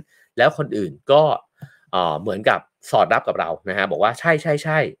องมันแล้วคนอื่นก็เหมือนกับสอดรับกับเรานะฮะบอกว่าใ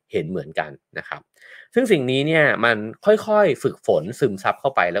ช่ๆๆเห็นเหมือนกันนะครับซึ่งสิ่งนี้เนี่ยมันค่อยๆฝึกฝนซึมซับเข้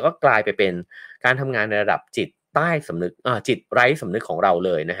าไปแล้วก็กลายไปเป็นการทำงานในระดับจิตใต้สำนึกจิตไร้สำนึกของเราเ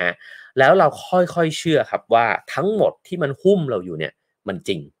ลยนะฮะแล้วเราค่อยๆเชื่อครับว่าทั้งหมดที่มันหุ้มเราอยู่เนี่ยมันจ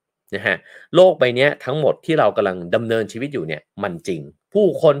ริง นะฮะโลกใบนี้ทั้งหมดที่เรากำลังดำเนินชีวิตอยู่เนี่ยมันจริงผู้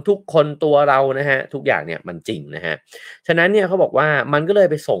คนทุกคนตัวเรานะฮะทุกอย่างเนี่ยมันจริงนะฮะฉะนั้นเนี่ยเขาบอกว่ามันก็เลย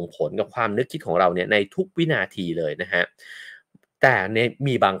ไปส่งผลกับความนึกคิดของเราเนี่ยในทุกวินาทีเลยนะฮะแต่ใน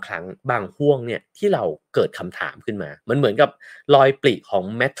มีบางครั้งบางห่วงเนี่ยที่เราเกิดคำถามขึ้นมามันเหมือนกับรอยปริของ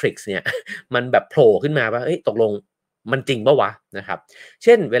Matrix เนี่ยมันแบบโผล่ขึ้นมาว่าเอ้ยตกลงมันจริงปะวะนะครับเ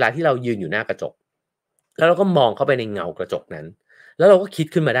ช่นเวลาที่เรายืนอยู่หน้ากระจกแล้วเราก็มองเข้าไปในเงากระจกนั้น แล้วเราก็คิด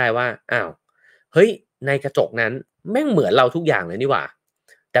ขึ้นมาได้ว่าอ้าวเฮ้ยในกระจกนั้นแม่งเหมือนเราทุกอย่างเลยนี่หว่า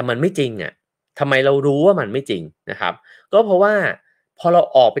แต่มันไม่จริงอะทำไมเรารู้ว่ามันไม่จริงนะครับก็เพราะว่าพอเรา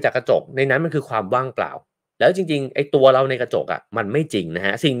ออกไปจากกระจกในนั้นมันคือความว่างเปล่าแล้วจริงๆไอ้ตัวเราในกระจกอะมันไม่จริงนะฮ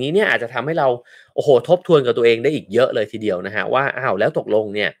ะสิ่งนี้เนี่ยอาจจะทำให้เราโอ้โฮทบทวนกับตัวเองได้อีกเยอะเลยทีเดียวนะครับว่าอ้าวแล้วตกลง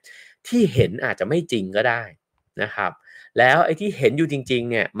เนี่ยที่เห็นอาจจะไม่จริงก็ได้นะครับแล้วไอ้ที่เห็นอยู่จริงๆ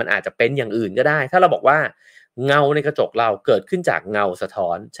เนี่ยมันอาจจะเป็นอย่างอื่นก็ได้ถ้าเราบอกว่า เงาในกระจกเราเกิดขึ้นจากเงาสะท้อ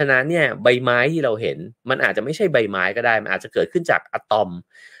นฉะนั้นเนี่ยใบไม้ที่เราเห็นมันอาจจะไม่ใช่ใบไม้ก็ได้มันอาจจะเกิดขึ้นจากอะตอม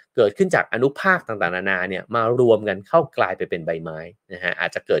เกิดขึ้นจากอนุภาคต่างๆนานาเนี่ยมารวมกันเข้ากลายไปเป็นใบไม้นะฮะอา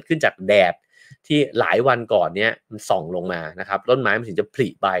จจะเกิดขึ้นจากแดดที่หลายวันก่อนเนี่ยมันส่องลงมานะครับต้นไม้มันถึงจะผลิ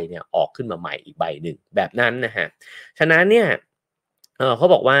ใบเนี่ยออกขึ้นมาใหม่อีกใบหนึ่งแบบนั้นนะฮะฉะนั้นเนี่ยเขา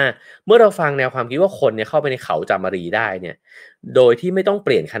บอกว่าเมื่อเราฟังแนวความคิดว่าคนเนี่ยเข้าไปในเขาจามรีได้เนี่ย โดยที่ไม่ต้องเป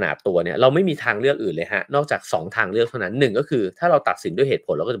ลี่ยนขนาดตัวเนี่ยเราไม่มีทางเลือกอื่นเลยฮะนอกจาก2ทางเลือกเท่านั้น1ก็คือถ้าเราตัดสินด้วยเหตุผ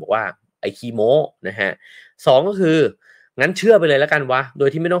ลเราก็จะบอกว่าไอ้ขี้โม้นะฮะ2ก็คืองั้นเชื่อไปเลยแล้วกันวะโดย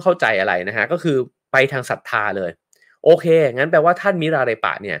ที่ไม่ต้องเข้าใจอะไรนะฮะก็คือไปทางศรัทธาเลยโอเคงั้นแปลว่าท่านมิราเรป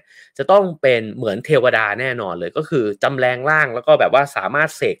ะเนี่ยจะต้องเป็นเหมือนเทวดาแน่นอนเลยก็คือจำแรงร่างแล้วก็แบบว่าสามารถ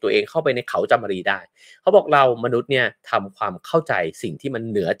เสกตัวเองเข้าไปในเขาจามรีได้เขาบอกเรามนุษย์เนี่ยทำความเข้าใจสิ่งที่มัน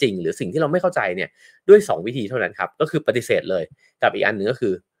เหนือจริงหรือสิ่งที่เราไม่เข้าใจเนี่ย ด้วย2วิธีเท่านั้นครับก็คือปฏิเสธเลยกับอีกอันหนึ่งก็คื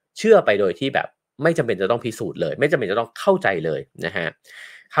อเชื่อไปโดยที่แบบไม่จำเป็นจะต้องพิสูจน์เลยไม่จำเป็นจะต้องเข้าใจเลยนะฮะ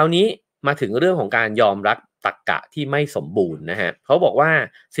คราวนี้มาถึงเรื่องของการยอมรับตรรกะที่ไม่สมบูรณ์นะฮะเขาบอกว่า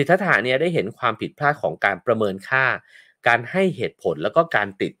สิทธัตถะเนี่ยได้เห็นความผิดพลาดของการประเมินค่าการให้เหตุผลแล้วก็การ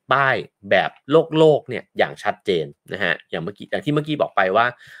ติดป้ายแบบโลกเนี่ยอย่างชัดเจนนะฮะอย่างที่เมื่อกี้บอกไปว่า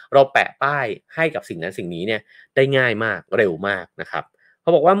เราแปะป้ายให้กับสิ่งนั้นสิ่งนี้เนี่ยได้ง่ายมากเร็วมากนะครับ เขา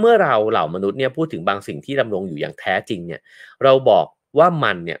บอกว่าเมื่อเราเหล่ามนุษย์เนี่ยพูดถึงบางสิ่งที่ดำรงอยู่อย่างแท้จริงเนี่ยเราบอกว่า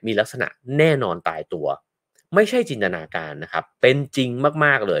มันเนี่ยมีลักษณะแน่นอนตายตัวไม่ใช่จินตนาการนะครับเป็นจริงม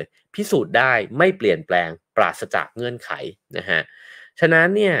ากๆเลยพิสูจน์ได้ไม่เปลี่ยนแปลงปราศจากเงื่อนไขนะฮะฉะนั้น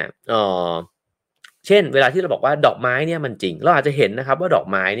เนี่ยเอ่อเช่นเวลาที่เราบอกว่าดอกไม้เนี่ยมันจริงเราอาจจะเห็นนะครับว่าดอก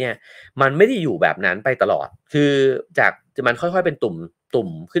ไม้เนี่ยมันไม่ได้อยู่แบบนั้นไปตลอดคือจากมันค่อยๆเป็นตุ่ม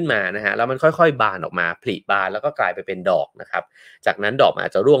ขึ้นมานะฮะแล้วมันค่อยๆบานออกมาผลิบานแล้วก็กลายไปเป็นดอกนะครับ จากนั้นดอกมันอ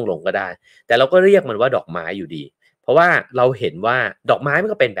าจจะร่วงลงก็ได้ แต่เราก็เรียกมันว่าดอกไม้อยู่ดี เพราะว่าเราเห็นว่าดอกไม้มัน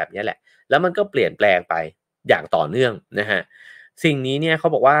ก็เป็นแบบนี้แหละ แล้วมันก็เปลี่ยนแปลงไปอย่างต่อเนื่องนะฮะสิ่งนี้เนี่ยเขา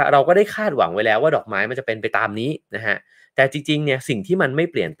บอกว่าเราก็ได้คาดหวังไว้แล้วว่าดอกไม้มันจะเป็นไปตามนี้นะฮะแต่จริงๆเนี่ยสิ่งที่มันไม่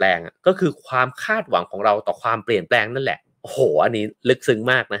เปลี่ยนแปลงก็คือความคาดหวังของเราต่อความเปลี่ยนแปลงนั่นแหละ โอ้โฮอันนี้ลึกซึ้ง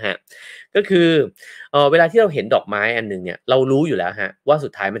มากนะครับก็คือเวลาที่เราเห็นดอกไม้อันหนึ่งเนี่ยเรารู้อยู่แล้วครับว่าสุ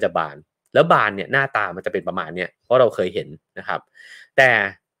ดท้ายมันจะบานแล้วบานเนี่ยหน้าตามันจะเป็นประมาณเนี้ยเพราะเราเคยเห็นนะครับแต่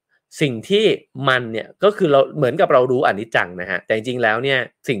สิ่งที่มันเนี่ยก็คือเราเหมือนกับเรารู้อนิจจังนะครับแต่จริงๆแล้วเนี่ย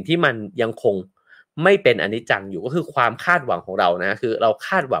สิ่งที่มันยังคงไม่เป็นอนิจจังอยู่ก็คือความคาดหวังของเรานะคือเราค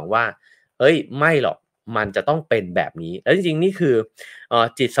าดหวังว่าเฮ้ยไม่หรอกมันจะต้องเป็นแบบนี้แล้วจริงๆนี่คือ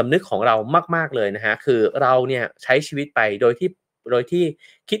จิตสำนึกของเรามากๆเลยนะฮะคือเราเนี่ยใช้ชีวิตไปโดยที่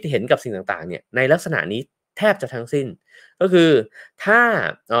คิดเห็นกับสิ่งต่างๆเนี่ยในลักษณะนี้แทบจะทั้งสิ้นก็คือถ้า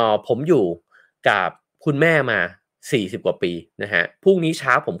ผมอยู่กับคุณแม่มา40กว่าปีนะครับพรุ่งนี้เช้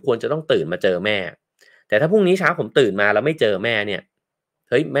าผมควรจะต้องตื่นมาเจอแม่แต่ถ้าพรุ่งนี้เช้าผมตื่นมาแล้วไม่เจอแม่เนี่ย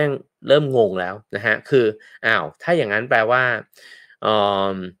เฮ้ยแม่งเริ่มงงแล้วนะครับคืออ้าวถ้าอย่างงั้นแปลว่าเอ่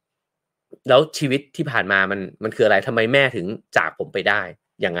อ แล้วชีวิตที่ผ่านมามันคืออะไรทำไมแม่ถึงจากผมไปได้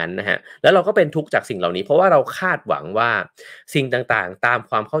อย่างนั้นนะครับแล้วเราก็เป็นทุกข์จากสิ่งเหล่านี้เพราะว่าเราคาดหวังว่าสิ่งต่างๆตาม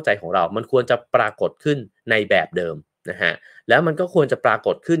ความเข้าใจของเรามันควรจะปรากฏขึ้นในแบบเดิมนะครับแล้วมันก็ควรจะปราก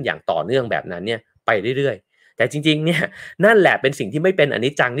ฏขึ้นอย่างต่อเนื่องแบบนั้นเนี่ยไปเรื่อยๆแต่จริงๆเนี่ยนั่นแหละเป็นสิ่งที่ไม่เป็นอนิ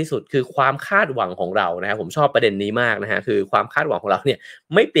จจังที่สุดคือความคาดหวังของเรานะครับผมชอบประเด็นนี้มากนะครับคือความคาดหวังของเราเนี่ย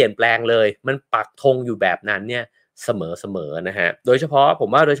ไม่เปลี่ยนแปลงเลยมันปักธงอยู่แบบนั้นเนี่ย เสมอๆนะฮะโดยเฉพาะผม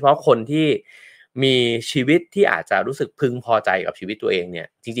ว่าโดยเฉพาะคนที่มีชีวิตที่อาจจะรู้สึกพึงพอใจกับชีวิตตัวเองเนี่ย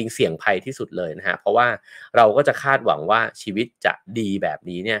จริงๆเสี่ยงภัยที่สุดเลยนะฮะเพราะว่าเราก็จะคาดหวังว่าชีวิตจะดีแบบ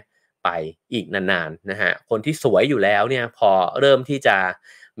นี้เนี่ยไปอีกนานๆนะฮะคนที่สวยอยู่แล้วเนี่ยพอเริ่มที่จะ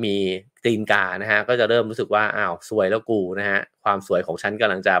มีตีนกานะฮะก็จะเริ่มรู้สึกว่าอ้าวสวยแล้วกูนะฮะความสวยของฉันก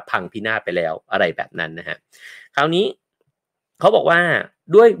ำลังจะพังพินาศไปแล้วอะไรแบบนั้นนะฮะคราวนี้เขาบอกว่า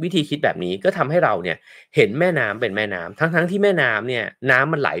ด้วยวิธีคิดแบบนี้ก็ทำให้เราเนี่ย เห็นแม่น้ำเป็นแม่น้ำทั้งๆที่แม่น้ำเนี่ยน้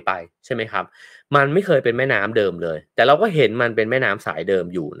ำมันไหลไปใช่ไหมครับมันไม่เคยเป็นแม่น้ำเดิมเลยแต่เราก็เห็นมันเป็นแม่น้ำสายเดิม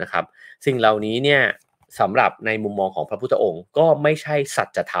อยู่นะครับสิ่งเหล่านี้เนี่ยสำหรับในมุมมองของพระพุทธองค์ก็ไม่ใช่สั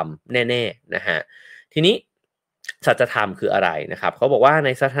จธรรมแน่ๆนะฮะทีนี้สัจธรรมคืออะไรนะครับเขาบอกว่าใน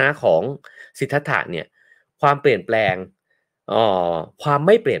สถานะของสิทธัตถะเนี่ยความเปลี่ยนแปลงเอ่ความไ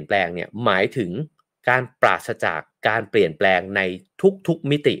ม่เปลี่ยนแปลงเนี่ยหมายถึงการปราศจากการเปลี่ยนแปลงในทุก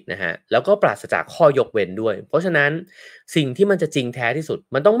ๆมิตินะฮะแล้วก็ปราศจากข้อยกเว้นด้วยเพราะฉะนั้นสิ่งที่มันจะจริงแท้ที่สุด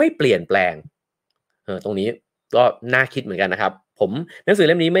มันต้องไม่เปลี่ยนแปลงตรงนี้ก็น่าคิดเหมือนกันนะครับผมหนังสือเ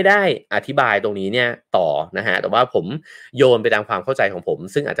ล่มนี้ไม่ได้อธิบายตรงนี้เนี่ยต่อนะฮะแต่ว่าผมโยนไปตามความเข้าใจของผม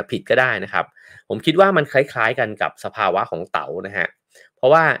ซึ่งอาจจะผิดก็ได้นะครับผมคิดว่ามันคล้ายๆกันกับสภาวะของเต๋านะฮะเพรา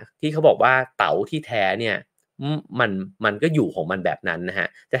ะว่าที่เขาบอกว่าเต๋าที่แท้เนี่ย มันก็อยู่ของมันแบบนั้นนะฮะ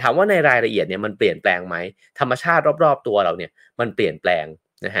แต่ถามว่าในรายละเอียดเนี่ยมันเปลี่ยนแปลงไหมธรรมชาติรอบๆตัวเราเนี่ยมันเปลี่ยนแปลง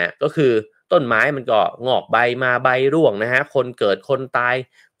นะฮะก็คือต้นไม้มันก็งอกใบมาใบร่วงนะฮะคนเกิดคนตาย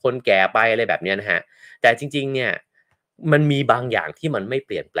คนแก่ไปอะไรแบบเนี้ยนะฮะแต่จริงๆเนี่ยมันมีบางอย่างที่มันไม่เ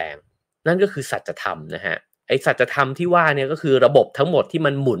ปลี่ยนแปลงนั่นก็คือสัจธรรมนะฮะไอ้สัจธรรมที่ว่าเนี่ยก็คือระบบทั้งหมดที่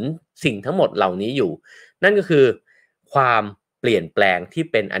มันหมุนสิ่งทั้งหมดเหล่านี้อยู่นั่นก็คือความเปลี่ยนแปลงที่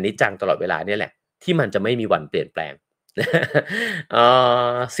เป็นอนิจจังตลอดเวลาเนี่ยแหละ ที่มันจะไม่มีวันเปลี่ยนแปลง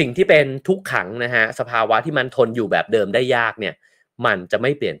สิ่งที่เป็นทุกขังนะฮะสภาวะที่มันทนอยู่แบบเดิมได้ยากเนี่ยมันจะไ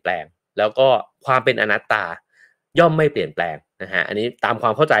ม่เปลี่ยนแปลงแล้วก็ความเป็นอนัตตาย่อมไม่เปลี่ยนแปลงนะฮะอันนี้ตามควา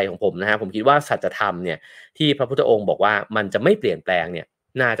มเข้าใจของผมนะฮะผมคิดว่าสัจธรรมเนี่ยที่พระพุทธองค์บอกว่ามันจะไม่เปลี่ยนแปลงเนี่ย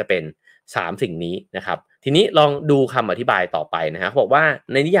น่าจะเป็น3สิ่งนี้นะครับทีนี้ลองดูคำอธิบายต่อไปนะฮะเขาบอกว่า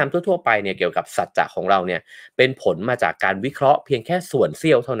ในนิยามทั่วๆไปเนี่ยเกี่ยวกับสัจจะของเราเนี่ยเป็นผลมาจากการวิเคราะห์เพียงแค่ส่วนเ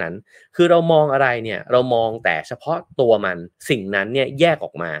สี้ยวเท่านั้น คือเรามองอะไรเนี่ยเรามองแต่เฉพาะตัวมันสิ่งนั้นเนี่ยแยกอ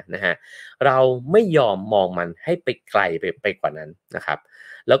อกมานะฮะเราไม่ยอมมองมันให้ไปไกลไปกว่านั้นนะครับ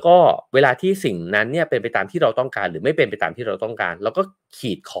แล้วก็เวลาที่สิ่งนั้นเนี่ยเป็นไปตามที่เราต้องการหรือไม่เป็นไปตามที่เราต้องการเราก็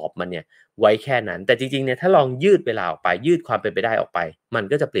ขีดขอบมันเนี่ยไว้แค่นั้นแต่จริงๆเนี่ยถ้าลองยืดเวลาออกไปยืดความเป็นไปได้ออกไปมัน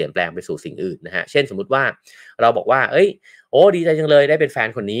ก็จะเปลี่ยนแปลงไปสู่สิ่งอื่นนะฮะเช่นสมมุติว่าเราบอกว่าเอ้ยโอ้ดีใจจังเลยได้เป็นแฟน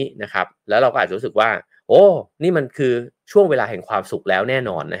คนนี้นะครับแล้วเราก็อาจจะรู้สึกว่าโอ้นี่มันคือช่วงเวลาแห่งความสุขแล้วแน่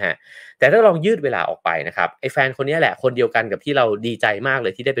นอนนะฮะ แต่ถ้าลองยืดเวลาออกไปนะครับไอ้แฟนคนนี้แหละคนเดียวกันกับที่เราดีใจมากเล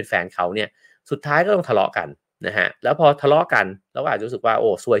ยที่ได้เป็นแฟนเขาเนี่ยสุดท้ายก็ต้องทะเลาะกันนะฮะแล้วพอทะเลาะกันเราก็อาจจะรู้สึกว่าโอ้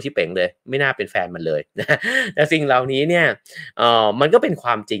ซวยชิบเป๋งเลยไม่น่าเป็นแฟนมันเลยนะแต่สิ่งเหล่านี้เนี่ยมันก็เป็นคว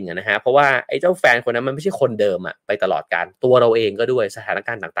ามจริงอะนะฮะเพราะว่าไอ้เจ้าแฟนคนนั้นมันไม่ใช่คนเดิมอะไปตลอดกาลตัวเราเองก็ด้วยสถานก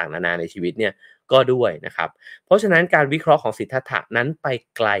ารณ์ต่างๆนานาในชีวิตเนี่ยก็ด้วยนะครับเพราะฉะนั้นการวิเคราะห์ของสิทธัตถะนั้นไป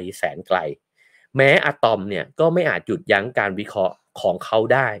ไกลแสนไกลแม้อะตอมเนี่ยก็ไม่อาจหยุดยั้งการวิเคราะห์ของเขา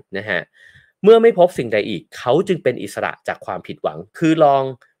ได้นะฮะ เมื่อไม่พบสิ่งใดอีกเขาจึงเป็นอิสระจากความผิดหวังคือลอง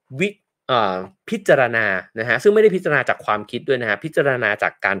วิพิจารณานะฮะซึ่งไม่ได้พิจารณาจากความคิดด้วยนะฮะพิจารณาจา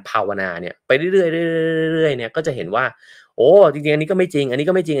กการภาวนาเนี่ยไปเรื่อยๆเรื่อยๆเนี่ยก็จะเห็นว่าโอ้จริงๆอันนี้ก็ไม่จริงอันนี้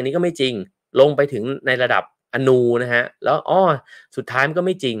ก็ไม่จริงอันนี้ก็ไม่จริงลงไปถึงในระดับอนูนะฮะแล้วสุดท้ายมันก็ไ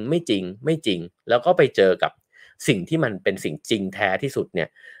ม่จริงไม่จริงไม่จริงแล้วก็ไปเจอกับ สิ่งที่มันเป็นสิ่งจริงแท้ที่สุดเนี่ย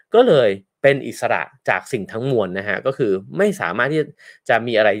ก็เลยเป็นอิสระจากสิ่งทั้งมวลนะฮะก็คือไม่สามารถที่จะ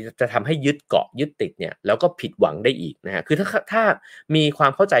มีอะไรจะทำให้ยึดเกาะยึดติดเนี่ยแล้วก็ผิดหวังได้อีกนะฮะคือถ้ามีควา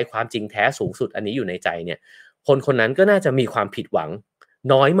มเข้าใจความจริงแท้สูงสุดอันนี้อยู่ในใจเนี่ยคนคนนั้นก็น่าจะมีความผิดหวัง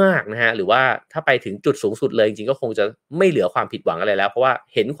น้อยมากนะฮะหรือว่าถ้าไปถึงจุดสูงสุดเลยจริงๆก็คงจะไม่เหลือความผิดหวังอะไรแล้วเพราะว่า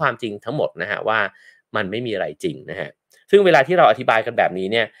เห็นความจริงทั้งหมดนะฮะว่ามันไม่มีอะไรจริงนะฮะซึ่งเวลาที่เราอธิบายกันแบบนี้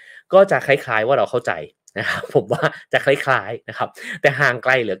เนี่ยก็จะคล้ายๆว่าเราเข้าใจนะครับผมว่าจะคล้ายๆนะครับแต่ห่างไก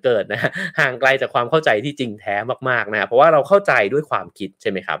ลเหลือเกินนะฮะห่างไกลจากความเข้าใจที่จริงแท้มากๆนะเพราะว่าเราเข้าใจด้วยความคิดใช่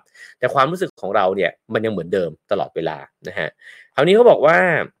ไหมครับแต่ความรู้สึกของเราเนี่ยมันยังเหมือนเดิมตลอดเวลานะฮะคราวนี้เขาบอกว่า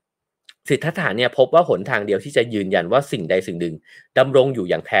สิทธัตถะเนี่ยพบว่าหนทางเดียวที่จะยืนยันว่าสิ่งใดสิ่งหนึ่งดำรงอยู่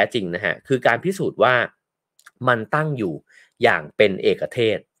อย่างแท้จริงนะฮะคือการพิสูจน์ว่ามันตั้งอยู่อย่างเป็นเอกเท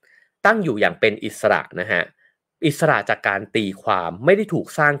ศตั้งอยู่อย่างเป็นอิสระนะฮะอิสระจากการตีความไม่ได้ถูก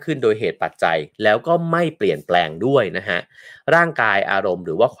สร้างขึ้นโดยเหตุปัจจัยแล้วก็ไม่เปลี่ยนแปลงด้วยนะฮะร่างกายอารมณ์ห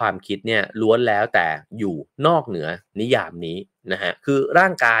รือว่าความคิดเนี่ยล้วนแล้วแต่อยู่นอกเหนือนิยามนี้นะฮะคือร่า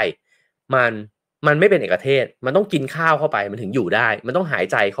งกายมันมันไม่เป็นเอกเทศมันต้องกินข้าวเข้าไปมันถึงอยู่ได้มันต้องหาย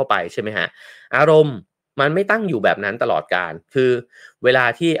ใจเข้าไปใช่ไหมฮะอารมณ์มันไม่ตั้งอยู่แบบนั้นตลอดกาลคือเวลา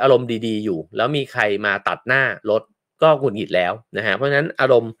ที่อารมณ์ดีๆอยู่แล้วมีใครมาตัดหน้ารถก็หงุดหงิดแล้วนะฮะเพราะฉะนั้นอา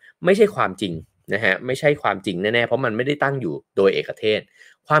รมณ์ไม่ใช่ความจริงนะฮะไม่ใช่ความจริงแน่ๆเพราะมันไม่ได้ตั้งอยู่โดยเอกเทศ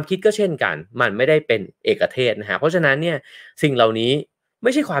ความคิดก็เช่นกันมันไม่ได้เป็นเอกเทศนะฮะเพราะฉะนั้นเนี่ยสิ่งเหล่านี้ไ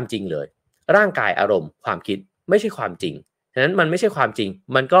ม่ใช่ความจริงเลยร่างกายอารมณ์ความคิดไม่ใช่ความจริงฉะนั้นมันไม่ใช่ความจริง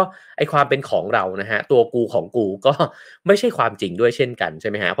มันก็ไอความเป็นของเรานะฮะตัวกูของกูก็ไม่ใช่ความจริงด้วยเช่นกันใช่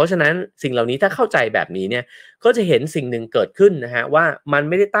ไหมฮะเพราะฉะนั้นสิ่งเหล่านี้ถ้าเข้าใจแบบนี้เนี่ยก็จะเห็นสิ่งหนึ่งเกิดขึ้นนะฮะว่ามัน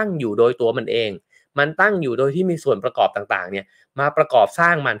ไม่ได้ตั้งอยู่โดยตัวมันเองมันตั้งอยู่โดยที่มีส่วนประกอบต่างๆเนี่ยมาประกอบสร้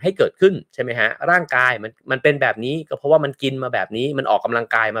างมันให้เกิดขึ้นใช่ไหมฮะร่างกายมันเป็นแบบนี้ก็เพราะว่ามันกินมาแบบนี้มันออกกำลัง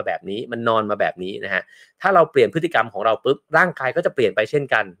กายมาแบบนี้มันนอนมาแบบนี้นะฮะถ้าเราเปลี่ยนพฤติกรรมของเราปุ๊บร่างกายก็จะเปลี่ยนไปเช่น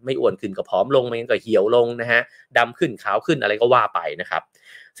กันไม่อ้วนขึ้นก็ผอมลงไม่งั้นก็เหี่ยวลงนะฮะดำขึ้นขาวขึ้นอะไรก็ว่าไปนะครับ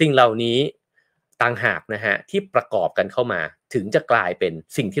สิ่งเหล่านี้ต่างหากนะฮะที่ประกอบกันเข้ามาถึงจะกลายเป็น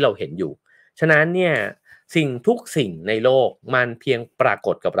สิ่งที่เราเห็นอยู่ฉะนั้นเนี่ยสิ่งทุกสิ่งในโลกมันเพียงปราก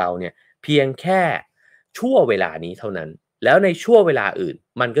ฏกับเราเนี่ยเพียงแค่ชั่วเวลานี้เท่านั้นแล้วในชั่วเวลาอื่น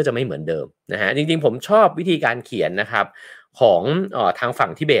มันก็จะไม่เหมือนเดิมนะฮะจริงๆผมชอบวิธีการเขียนนะครับของทางฝั่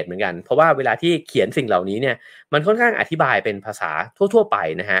งทิเบตเหมือนกันเพราะว่าเวลาที่เขียนสิ่งเหล่านี้เนี่ยมันค่อนข้างอธิบายเป็นภาษาทั่วๆไป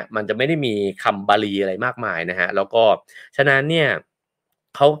นะฮะมันจะไม่ได้มีคำบาลีอะไรมากมายนะฮะแล้วก็ฉะนั้นเนี่ย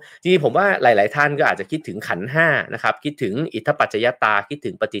เขาจริงๆผมว่าหลายๆท่านก็อาจจะคิดถึงขันธ์ห้านะครับคิดถึงอิทธิปัจจยตาคิดถึ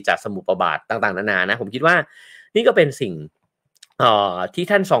งปฏิจจสมุปบาทต่างๆนานานะผมคิดว่านี่ก็เป็นสิ่งที่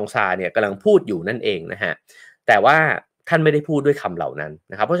ท่านซองซาเนี่ยกำลังพูดอยู่นั่นเองนะฮะแต่ว่าท่านไม่ได้พูดด้วยคำเหล่านั้น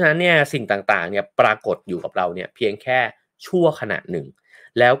นะครับเพราะฉะนั้นเนี่ยสิ่งต่างๆเนี่ยปรากฏอยู่กับเราเนี่ยเพียงแค่ชั่วขณะหนึ่ง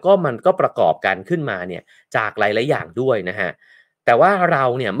แล้วก็มันก็ประกอบกันขึ้นมาเนี่ยจากหลายๆอย่างด้วยนะฮะแต่ว่าเรา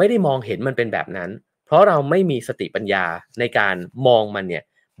เนี่ยไม่ได้มองเห็นมันเป็นแบบนั้นเพราะเราไม่มีสติปัญญาในการมองมันเนี่ย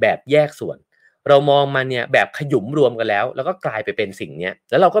แบบแยกส่วนเรามองมันเนี่ยแบบขยุมรวมกันแล้วก็กลายไปเป็นสิ่งเนี้ย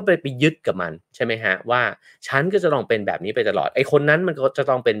แล้วเราก็ไปยึดกับมันใช่ไหมฮะว่าฉันก็จะต้องเป็นแบบนี้ไปตลอดไอ้คนนั้นมันก็จะ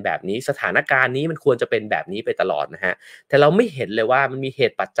ต้องเป็นแบบนี้สถานการณ์นี้มันควรจะเป็นแบบนี้ไปตลอดนะฮะแต่เราไม่เห็นเลยว่ามันมีเห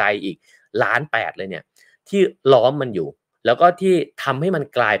ตุปัจจัยอีก1,800,000เลยเนี่ยที่ล้อมมันอยู่แล้วก็ที่ทำให้มัน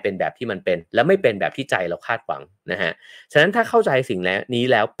กลายเป็นแบบที่มันเป็นและไม่เป็นแบบที่ใจเราคาดหวังนะฮะฉะนั้นถ้าเข้าใจสิ่งนี้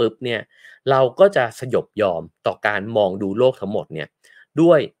แล้วปุ๊บเนี่ยเราก็จะสยบยอมต่อการมองดูโลกทั้งหมดเนี่ย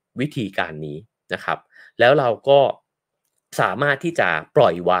ด้วยวิธีการนี้นะครับแล้วเราก็สามารถที่จะปล่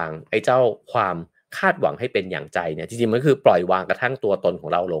อยวางไอ้เจ้าความคาดหวังให้เป็นอย่างใจเนี่ยจริงๆมันคือปล่อยวางกระทั่งตัวตนของ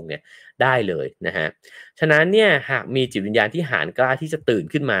เราลงเนี่ยได้เลยนะฮะฉะนั้นเนี่ยหากมีจิตวิญญาณที่หาญกล้าที่จะตื่น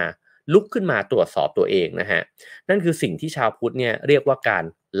ขึ้นมาลุกขึ้นมาตรวจสอบตัวเองนะฮะนั่นคือสิ่งที่ชาวพุทธเนี่ยเรียกว่าการ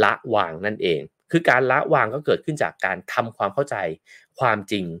ละวางนั่นเองคือการละวางก็เกิดขึ้นจากการทำความเข้าใจความ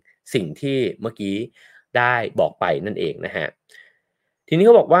จริงสิ่งที่เมื่อกี้ได้บอกไปนั่นเองนะฮะทีนี้เ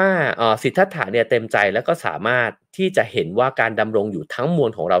ขาบอกว่าสิทธัตถะเนี่ยเต็มใจแล้วก็สามารถที่จะเห็นว่าการดำรงอยู่ทั้งมว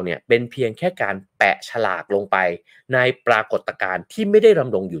ลของเราเนี่ยเป็นเพียงแค่การแปะฉลากลงไปในปรากฏการณ์ที่ไม่ได้ด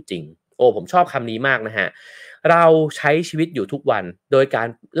ำรงอยู่จริงโอ้ผมชอบคำนี้มากนะฮะเราใช้ชีวิตอยู่ทุกวันโดยการ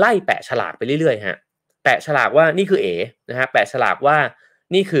ไล่แปะฉลากไปเรื่อยๆฮะแปะฉลากว่านี่คือเอ๋นะฮะแปะฉลากว่า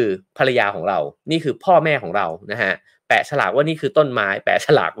นี่คือภรรยาของเรานี่คือพ่อแม่ของเรานะฮะแปะฉลากว่านี่คือต้นไม้แปะฉ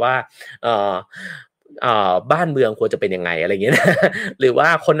ลากว่าเอ่อบ้านเมืองควรจะเป็นยังไงอะไรอย่างเงี้ยนะหรือว่า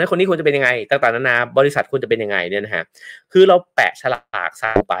คนนั้นคนนี้ควรจะเป็นยังไงต่างๆนานาบริษัทควรจะเป็นยังไงเนี่ยนะฮะคือเราแปะฉลากใ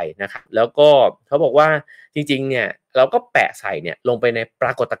ส่ไปนะครับแล้วก็เขาบอกว่าจริงๆเนี่ยเราก็แปะใส่เนี่ยลงไปในปร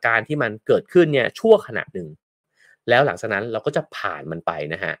ากฏการณ์ที่มันเกิดขึ้นเนี่ยชั่วขณะหนึ่ง แล้วหลังจากนั้นเราก็จะผ่านมันไป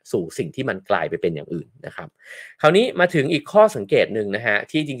นะฮะสู่สิ่งที่มันกลายไปเป็นอย่างอื่นนะครับคราวนี้มาถึงอีกข้อสังเกตหนึ่งนะฮะ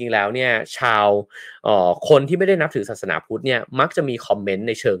ที่จริงๆแล้วเนี่ยชาวคนที่ไม่ได้นับถือศาสนาพุทธเนี่ยมักจะมีคอมเมนต์ใ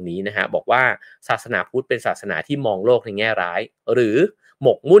นเชิงนี้นะฮะบอกว่าศาสนาพุทธเป็นศาสนาที่มองโลกในแง่ร้ายหรือหม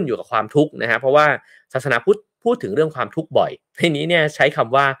กมุ่นอยู่กับความทุกข์นะฮะเพราะว่าศาสนาพุทธพูดถึงเรื่องความทุกข์บ่อยทีนี้เนี่ยใช้ค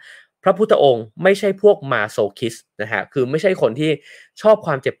ำว่าพระพุทธองค์ไม่ใช่พวกมาโซคิสนะฮะคือไม่ใช่คนที่ชอบค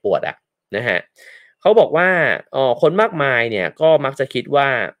วามเจ็บปวดอะนะฮะเขาบอกว่าคนมากมายเนี่ยก็มักจะคิดว่า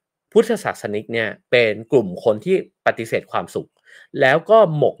พุทธศาสนิกเนี่ยเป็นกลุ่มคนที่ปฏิเสธความสุขแล้วก็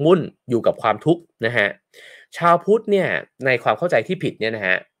หมกมุ่นอยู่กับความทุกข์นะฮะชาวพุทธเนี่ยในความเข้าใจที่ผิดเนี่ยนะฮ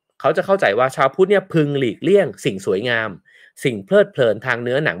ะเขาจะเข้าใจว่าชาวพุทธเนี่ยพึงหลีกเลี่ยงสิ่งสวยงามสิ่งเพลิดเพลินทางเ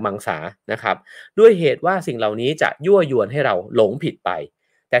นื้อหนังมังสานะครับด้วยเหตุว่าสิ่งเหล่านี้จะยั่วยวนให้เราหลงผิดไป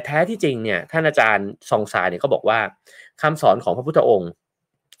แต่แท้ที่จริงเนี่ยท่านอาจารย์ซองซาเนี่ยก็บอกว่าคำสอนของพระพุทธองค์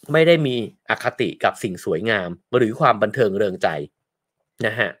ไม่ได้มีอคติกับสิ่งสวยงามหรือความบันเทิงเริงใจน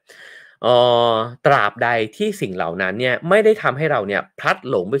ะฮะตราบใดที่สิ่งเหล่านั้นเนี่ยไม่ได้ทำให้เราเนี่ยพลัด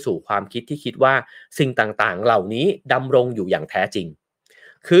หลงไปสู่ความคิดที่คิดว่าสิ่งต่างๆเหล่านี้ดำรงอยู่อย่างแท้จริง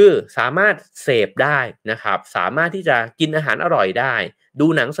คือสามารถเสพได้นะครับสามารถที่จะกินอาหารอร่อยได้ดู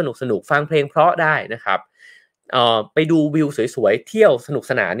หนังสนุกๆฟังเพลงเพราะได้นะครับไปดูวิวสวยๆเที่ยวสนุก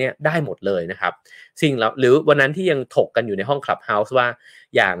สนานเนี่ยได้หมดเลยนะครับสิ่งเราหรือวันนั้นที่ยังถกกันอยู่ในห้องคลับเฮาส์ว่า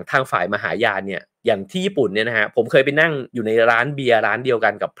อย่างทางฝ่ายมหายานเนี่ยอย่างที่ญี่ปุ่นเนี่ยนะฮะผมเคยไปนั่งอยู่ในร้านเบียร์ร้านเดียวกั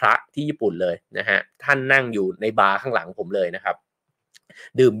นกับพระที่ญี่ปุ่นเลยนะฮะท่านนั่งอยู่ในบาร์ข้างหลังผมเลยนะครับ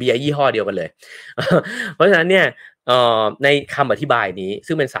ดื่มเบียร์ยี่ห้อเดียวกันเลยเพราะฉะนั้นเนี่ยในคำอธิบายนี้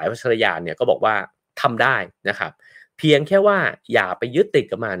ซึ่งเป็นสายวัชรยานเนี่ยก็บอกว่าทำได้นะครับเพียงแค่ว่าอย่าไปยึดติด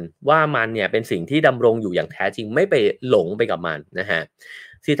กับมันว่ามันเนี่ยเป็นสิ่งที่ดำรงอยู่อย่างแท้จริงไม่ไปหลงไปกับมันนะฮะ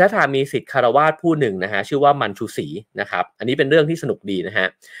สิทธัตถะมีศิษย์คารวาสผู้หนึ่งนะฮะชื่อว่ามัญชุสีนะครับอันนี้เป็นเรื่องที่สนุกดีนะฮะ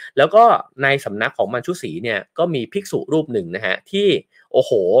แล้วก็ในสำนักของมัญชุสีเนี่ยก็มีภิกษุรูปหนึ่งนะฮะที่โอ้โ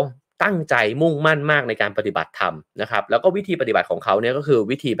หตั้งใจมุ่งมั่นมากในการปฏิบัติธรรมนะครับแล้วก็วิธีปฏิบัติของเขาเนี่ยก็คือ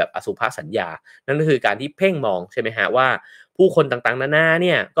วิธีแบบอสุภสัญญานั่นก็คือการที่เพ่งมองใช่ไหมฮะว่าผู้คนต่างๆนานาเ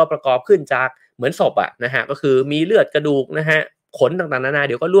นี่ยก็ประกอบขึ้นจากเหมือนศพอะนะฮะก็คือมีเลือดกระดูกนะฮะขนต่างๆนานาเ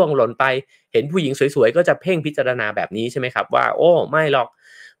ดี๋ยวก็ล่วงหล่นไปเห็นผู้หญิงสวยๆก็จะเพ่งพิจารณาแบบนี้ใช่ไหมครับว่าโอ้ไม่หรอก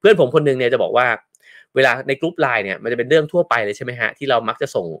เพื่อนผมคนนึงเนี่ยจะบอกว่าเวลาในกลุ่มไลน์เนี่ยมันจะเป็นเรื่องทั่วไปเลยใช่ไหมฮะที่เรามักจะ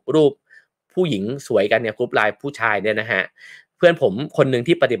ส่งรูปผู้หญิงสวยกันเนี่ยกลุ่มไลน์ผู้ชายเนี่ยนะฮะเพื่อนผมคนหนึ่ง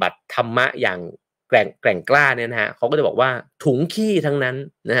ที่ปฏิบัติธรรมะอย่างแกร่งกล้าเนี่ยนะฮะเขาก็จะบอกว่าถุงขี้ทั้งนั้น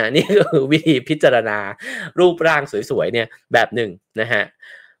นะฮะนี่ก็คือวิธีพิจารณารูปร่างสวยๆเนี่ยแบบหนึ่งนะฮะ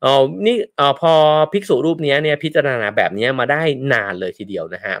นี่พอภิกษุรูปนี้เนี่ยพิจารณาแบบนี้มาได้นานเลยทีเดียว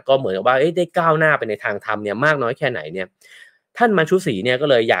นะฮะก็เหมือนกับว่าได้ก้าวหน้าไปในทางธรรมเนี่ยมากน้อยแค่ไหนเนี่ยท่านมัญชุสีเนี่ยก็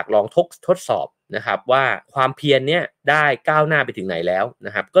เลยอยากลองทดสอบนะครับว่าความเพียรเนี่ยได้ก้าวหน้าไปถึงไหนแล้วน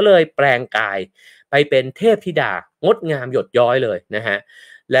ะครับก็เลยแปลงกายไปเป็นเทพธิดางดงามหยดย้อยเลยนะฮะ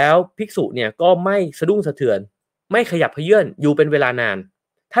แล้วภิกษุเนี่ยก็ไม่สะดุ้งสะเทือนไม่ขยับเขยื้อนอยู่เป็นเวลานาน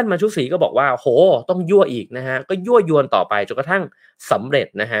ท่านมัญชุสีก็บอกว่าโหต้องยั่วอีกนะฮะก็ยั่วยวนต่อไปจนกระทั่งสำเร็จ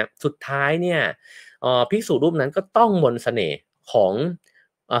นะฮะสุดท้ายเนี่ยภิกษุรูปนั้นก็ต้องมนต์เสน่ห์ของ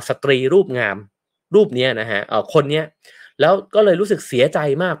สตรีรูปงามรูปนี้นะฮะคนเนี้ยแล้วก็เลยรู้สึกเสียใจ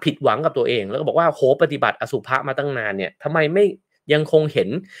มากผิดหวังกับตัวเองแล้วก็บอกว่าโหปฏิบัติอสุภะมาตั้งนานเนี่ยทำไมไม่ยังคงเห็น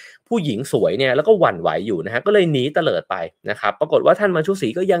ผู้หญิงสวยเนี่ยแล้วก็หวั่นไหวอยู่นะฮะก็เลยหนีเตลิดไปนะครับปรากฏว่าท่านมัญชุสี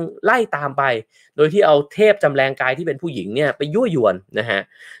ก็ยังไล่ตามไปโดยที่เอาเทพจำแรงกายที่เป็นผู้หญิงเนี่ยไปยั่วยวนนะฮะ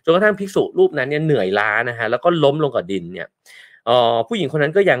จนกระทั่งภิกษุรูปนั้นเนี่ยเหนื่อยล้านะฮะแล้วก็ล้มลงกับดินเนี่ยผู้หญิงคนนั้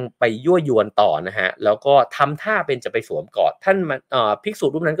นก็ยังไปยั่วยวนต่อนะฮะแล้วก็ทำท่าเป็นจะไปสวมกอดท่านภิกษุ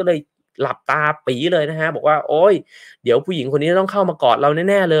รูปนั้นก็เลยหลับตาปีเลยนะฮะบอกว่าโอ๊ยเดี๋ยวผู้หญิงคนนี้ต้องเข้ามากอดเรา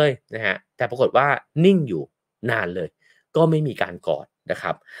แน่ๆเลยนะฮะแต่ปรากฏว่านิ่งอยู่นานเลยก็ไม่มีการกอดนะค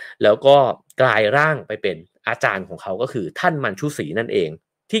รับแล้วก็กลายร่างไปเป็นอาจารย์ของเขาก็คือท่านมัญชุสีนั่นเอง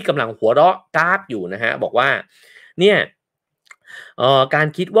ที่กำลังหัวเราะกากอยู่นะฮะบอกว่าเนี่ยการ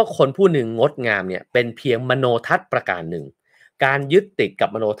คิดว่าคนผู้หนึ่งงดงามเนี่ยเป็นเพียงมโนทัศน์ประการหนึ่งการยึดติดกับ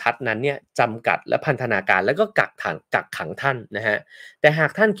มโนทัศน์นั้นเนี่ยจำกัดและพันธนาการแล้วก็กักขังท่านนะฮะแต่หา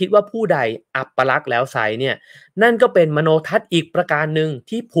กท่านคิดว่าผู้ใดอัปลักษณ์แล้วไซเนี่ยนั่นก็เป็นมโนทัศน์อีกประการหนึ่ง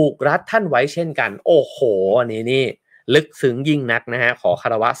ที่ผูกรัดท่านไว้เช่นกันโอ้โหอันนี้นี่ลึกซึ้งยิ่งนักนะฮะขอคา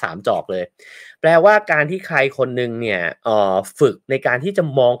รวะ3จอกเลยแปลว่าการที่ใครคนหนึ่งเนี่ยฝึกในการที่จะ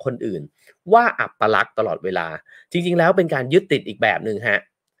มองคนอื่นว่าอัปลักษณ์ตลอดเวลาจริงๆแล้วเป็นการยึดติดอีกแบบหนึ่งฮะ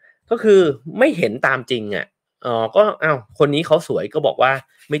ก็คือไม่เห็นตามจริงอ่ะก็คนนี้เขาสวยก็บอกว่า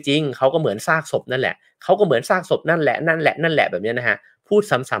ไม่จริงเขาก็เหมือนซากศพนั่นแหละเขาก็เหมือนซากศพนั่นแหละแบบนี้นะฮะพูด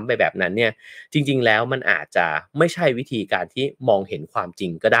ซ้ำๆไปแบบนั้นเนี่ยจริงๆแล้วมันอาจจะไม่ใช่วิธีการที่มองเห็นความจริ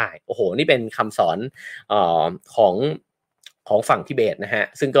งก็ได้โอ้โหนี่เป็นคำสอนของ ของฝั่งทิเบตนะฮะ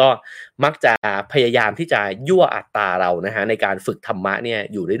ซึ่งก็มักจะพยายามที่จะยั่วอัตตาเรานะฮะในการฝึกธรรมะเนี่ย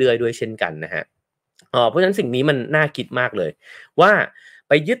อยู่เรื่อยๆด้วยเช่นกันนะฮะเพราะฉะนั้นสิ่งนี้มันน่าคิดมากเลยว่าไ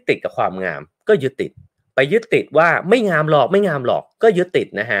ปยึดติดกับความงามก็ยึดติดไปยึดติดว่าไม่งามหรอกไม่งามหรอกก็ยึดติด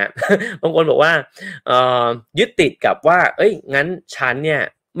นะฮะ บางคนบอกว่ายึดติดกับว่าเอ้ยงั้นฉันเนี่ย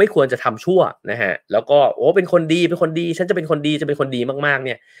ไม่ควรจะทำชั่วนะฮะแล้วก็โอ้เป็นคนดีเป็นคนดีฉันจะเป็นคนดีจะเป็นคนดีมากๆเ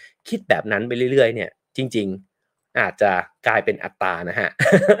นี่ยคิดแบบนั้นไปเรื่อยๆเนี่ยจริงๆอาจจะกลายเป็นอัตตานะฮะ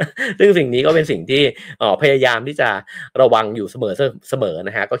ซึ่งสิ่งนี้ก็เป็นสิ่งที่พยายามที่จะระวังอยู่เสมอน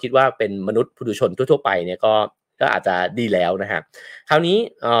ะฮะก็คิดว่าเป็นมนุษย์ปุถุชนทั่วๆไปเนี่ยก็อาจจะดีแล้วนะฮะคราวนี้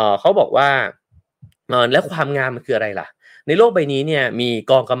เขาบอกว่าแล้วความงามมันคืออะไรล่ะในโลกใบนี้เนี่ยมี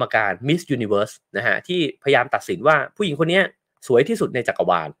กองกรรมการ Miss Universe นะฮะที่พยายามตัดสินว่าผู้หญิงคนนี้สวยที่สุดในจักร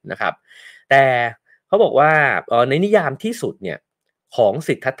วาลนะครับแต่เขาบอกว่าในนิยามที่สุดเนี่ยของ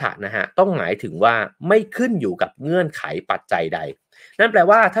สิทธัตถะนะฮะต้องหมายถึงว่าไม่ขึ้นอยู่กับเงื่อนไขปัจจัยใดนั่นแปล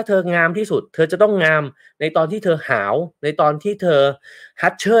ว่าถ้าเธองามที่สุดเธอจะต้องงามในตอนที่เธอหาวในตอนที่เธอฮั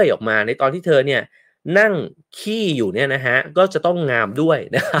ดเชยออกมาในตอนที่เธอเนี่ยนั่งขี้อยู่เนี่ยนะฮะก็จะต้องงามด้วย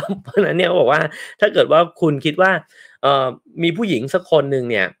นะครับเพราะฉะนั้นเนี่ยเขาบอกว่าถ้าเกิดว่าคุณคิดว่ามีผู้หญิงสักคนหนึ่ง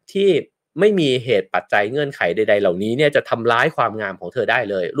เนี่ยที่ไม่มีเหตุปัจจัยเงื่อนไขใดๆเหล่านี้เนี่ยจะทำร้ายความงามของเธอได้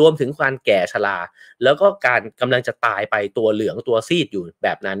เลยรวมถึงการแก่ชราแล้วก็การกำลังจะตายไปตัวเหลืองตัวซีดอยู่แบ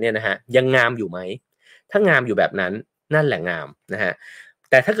บนั้นเนี่ยนะฮะยังงามอยู่ไหมถ้างามอยู่แบบนั้นนั่นแหละงามนะฮะ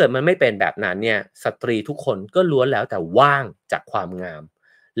แต่ถ้าเกิดมันไม่เป็นแบบนั้นเนี่ยสตรีทุกคนก็ล้วนแล้วแต่ว่างจากความงาม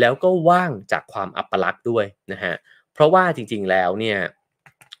แล้วก็ว่างจากความอัปลักษณ์ด้วยนะฮะเพราะว่าจริงๆแล้วเนี่ย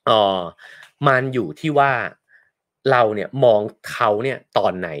มันอยู่ที่ว่าเราเนี่ยมองเขาเนี่ยตอ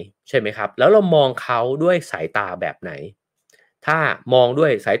นไหนใช่ไหมครับแล้วเรามองเขาด้วยสายตาแบบไหนถ้ามองด้ว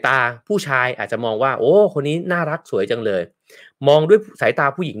ยสายตาผู้ชายอาจจะมองว่าโอ้คนนี้น่ารักสวยจังเลยมองด้วยสายตา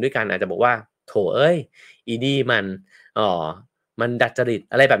ผู้หญิงด้วยกันอาจจะบอกว่าโถเอ้ยอีนี่มันอ๋อมันดัดจริต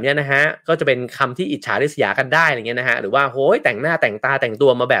อะไรแบบนี้นะฮะก็จะเป็นคำที่อิจฉาริษยากันได้อะไรเงี้ยนะฮะหรือว่าโห้ยแต่งหน้าแต่งตาแต่งตั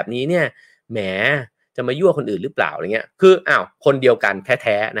วมาแบบนี้เนี่ยแหมจะมายั่วคนอื่นหรือเปล่าอะไรเงี้ยคือคนเดียวกันแ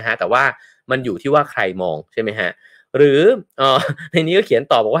ท้ๆนะฮะแต่ว่ามันอยู่ที่ว่าใครมองใช่ไหมฮะหรือในนี้ก็เขียน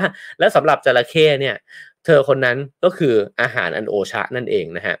ต่อบอกว่าและสำหรับจระเข้เนี่ยเธอคนนั้นก็คืออาหารอันโอชะนั่นเอง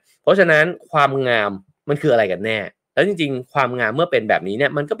นะฮะเพราะฉะนั้นความงามมันคืออะไรกันแน่แล้วจริงๆความงามเมื่อเป็นแบบนี้เนี่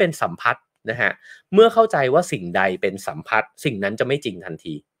ยมันก็เป็นสัมพัทธ์นะฮะเมื่อเข้าใจว่าสิ่งใดเป็นสัมพัทธ์สิ่งนั้นจะไม่จริงทัน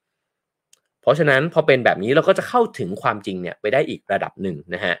ทีเพราะฉะนั้นพอเป็นแบบนี้เราก็จะเข้าถึงความจริงเนี่ยไปได้อีกระดับหนึ่ง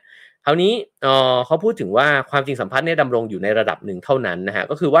นะฮะคราวนี้เขาพูดถึงว่าความจริงสัมพัทธ์เนี่ยดำรงอยู่ในระดับหนึ่งเท่านั้นนะฮะ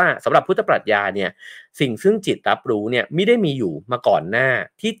ก็คือว่าสำหรับพุทธปรัชญาเนี่ยสิ่งซึ่งจิตรับรู้เนี่ยไม่ได้มีอยู่มาก่อนหน้า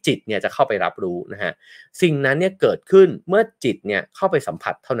ที่จิตเนี่ยจะเข้าไปรับรู้นะฮะสิ่งนั้นเนี่ยเกิดขึ้นเมื่อจิตเนี่ยเข้าไปสัม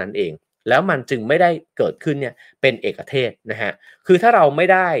ผัสเท่านั้นเองแล้วมันจึงไม่ได้เกิดขึ้นเนี่ยเป็นเอกเทศนะฮะคือถ้าเราไม่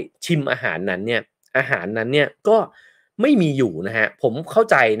ได้ชิมอาหารนั้นเนี่ยอาหารนั้นเนี่ยก็ไม่มีอยู่นะฮะผมเข้า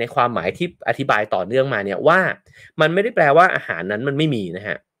ใจในความหมายที่อธิบายต่อเนื่องมาเนี่ยว่ามันไม่ได้แปลว่าอาหารนั้นมันไม่มีนะ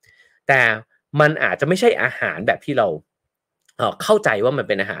ฮะแต่มันอาจจะไม่ใช่อาหารแบบที่เราเข้าใจว่ามัน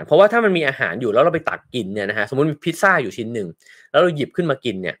เป็นอาหารเพราะว่าถ้ามันมีอาหารอยู่แล้วเราไปตักกินเนี่ยนะฮะสมมุติมีพิซซ่าอยู่ชิ้นหนึ่งแล้วเราหยิบขึ้นมา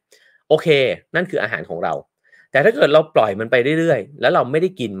กินเนี่ยโอเคนั่นคืออาหารของเราแต่ถ้าเกิดเราปล่อยมันไปเรื่อยๆแล้วเราไม่ได้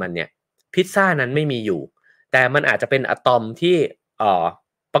กินมันเนี่ยพิซซ่านั้นไม่มีอยู่แต่มันอาจจะเป็นอะตอมที่เอ่อ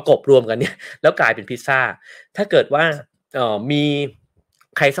ประกบรวมกันเนี่ยแล้วกลายเป็นพิซซ่าถ้าเกิดว่ามี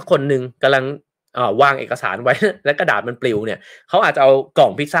ใครสักคนหนึ่งกำลังวางเอกสารไว้ และกระดาษมันปลิวเนี่ยเขาอาจจะเอากล่อ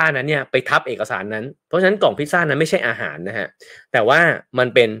งพิซซ่านั้นเนี่ยไปทับเอกสารนั้นเพราะฉะนั้นกล่องพิซซ่านั้นไม่ใช่อาหารนะฮะแต่ว่ามัน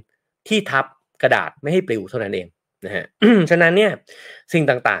เป็นที่ทับกระดาษไม่ให้ปลิวเท่านั้นเองนะฮะ ฉะนั้นเนี่ยสิ่ง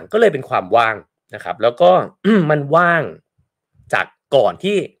ต่างๆก็เลยเป็นความว่างนะครับแล้วก็ มันว่างจากก่อน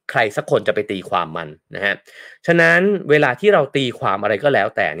ที่ใครสักคนจะไปตีความมันนะฮะฉะนั้นเวลาที่เราตีความอะไรก็แล้ว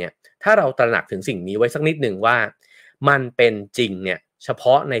แต่เนี่ยถ้าเราตระหนักถึงสิ่งนี้ไว้สักนิดหนึ่งว่ามันเป็นจริงเนี่ยเฉพ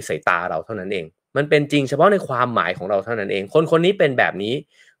าะในสายตาเราเท่านั้นเองมันเป็นจริงเฉพาะในความหมายของเราเท่านั้นเองคนคนนี้เป็นแบบนี้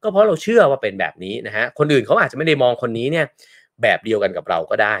ก็เพราะเราเชื่อว่าเป็นแบบนี้นะฮะคนอื่นเขาอาจจะไม่ได้มองคนนี้เนี่ยแบบเดียวกันกับเรา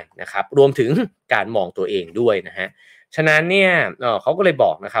ก็ได้นะครับรวมถึงการมองตัวเองด้วยนะฮะฉะนั้นเนี่ยเขาก็เลยบ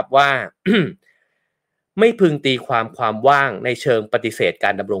อกนะครับว่า ไม่พึงตีความว่างในเชิงปฏิเสธกา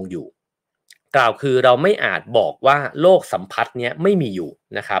รดำรงอยู่กล่าวคือเราไม่อาจบอกว่าโลกสัมพัทธ์เนี้ยไม่มีอยู่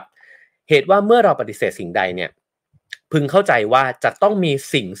นะครับเหตุว่าเมื่อเราปฏิเสธสิ่งใดเนี่ยพึงเข้าใจว่าจะต้องมี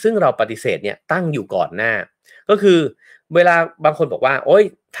สิ่งซึ่งเราปฏิเสธเนี่ยตั้งอยู่ก่อนหน้าก็คือเวลาบางคนบอกว่าโอ๊ย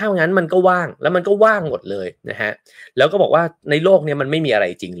ถ้างั้นมันก็ว่างแล้วมันก็ว่างหมดเลยนะฮะแล้วก็บอกว่าในโลกเนี้ยมันไม่มีอะไร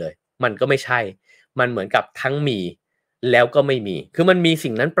จริงเลยมันก็ไม่ใช่มันเหมือนกับทั้งมีแล้วก็ไม่มีคือมันมี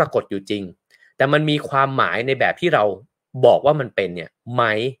สิ่งนั้นปรากฏอยู่จริงแต่มันมีความหมายในแบบที่เราบอกว่ามันเป็นเนี่ยไหม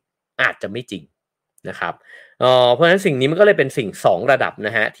อาจจะไม่จริงนะครับเพราะฉะนั้นสิ่งนี้มันก็เลยเป็นสิ่ง2ระดับน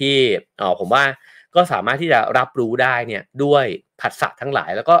ะฮะที่ผมว่า ก็สามารถที่จะรับรู้ได้เนี่ยด้วยผัสสะทั้งหลาย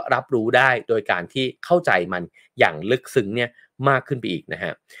แล้วก็รับรู้ได้โดยการที่เข้าใจมันอย่างลึกซึ้งเนี่ยมากขึ้นไปอีกนะฮ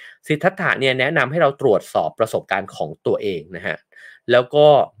ะสิทธัตถะเนี่ยแนะนำให้เราตรวจสอบประสบการณ์ของตัวเองนะฮะแล้วก็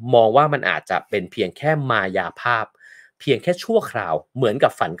มองว่ามันอาจจะเป็นเพียงแค่มายาภาพเพียงแค่ชั่วคราวเหมือนกั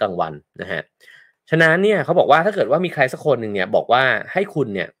บฝันกลางวันนะฮะฉะนั้นเนี่ยเขาบอกว่าถ้าเกิดว่ามีใครสักคนหนึ่งเนี่ยบอกว่าให้คุณ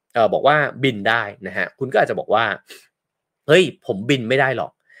เนี่ยบอกว่าบินได้นะฮะคุณก็อาจจะบอกว่าเฮ้ยผมบินไม่ได้หรอ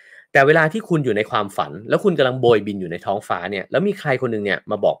กแต่เวลาที่คุณอยู่ในความฝันแล้วคุณกำลังโบยบินอยู่ในท้องฟ้าเนี่ยแล้วมีใครคนหนึ่งเนี่ย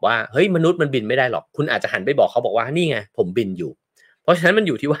มาบอกว่าเฮ้ยมนุษย์มันบินไม่ได้หรอกคุณอาจจะหันไปบอกเขาบอกว่านี่ไงผมบินอยู่เพราะฉะนั้นมันอ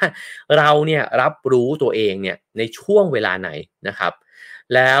ยู่ที่ว่าเราเนี่ยรับรู้ตัวเองเนี่ยในช่วงเวลาไหนนะครับ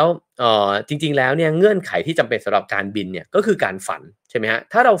แล้วจริงๆแล้วเนี่ยเงื่อนไขที่จำเป็นสำหรับการบินเนี่ยก็คือการฝันใช่ไหมฮะ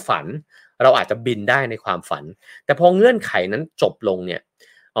ถ้าเราฝันเราอาจจะบินได้ในความฝันแต่พอเงื่อนไขนั้นจบลงเนี่ย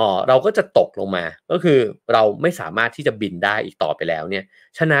เราก็จะตกลงมาก็คือเราไม่สามารถที่จะบินได้อีกต่อไปแล้วเนี่ย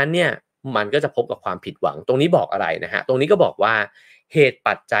ฉะนั้นเนี่ยมันก็จะพบกับความผิดหวังตรงนี้บอกอะไรนะฮะตรงนี้ก็บอกว่าเหตุ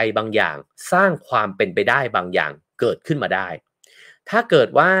ปัจจัยบางอย่างสร้างความเป็นไปได้บางอย่างเกิดขึ้นมาได้ถ้าเกิด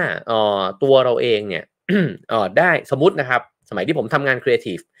ว่าตัวเราเองเนี่ย ได้สมมุตินะครับสมัยที่ผมทำงานครีเอ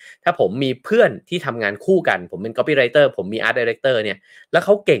ทีฟถ้าผมมีเพื่อนที่ทำงานคู่กันผมเป็น copywriter ผมมี art director เนี่ยแล้วเข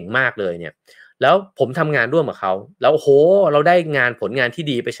าเก่งมากเลยเนี่ยแล้วผมทำงานร่วมกับเขาแล้วโหเราได้งานผลงานที่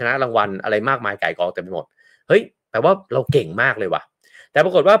ดีไปชนะรางวัลอะไรมากมายก่ายกองเต็มไปหมดเฮ้ยแปลว่าเราเก่งมากเลยว่ะแต่ป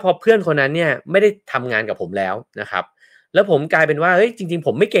รากฏว่าพอเพื่อนคนนั้นเนี่ยไม่ได้ทำงานกับผมแล้วนะครับแล้วผมกลายเป็นว่าเฮ้ยจริงๆผ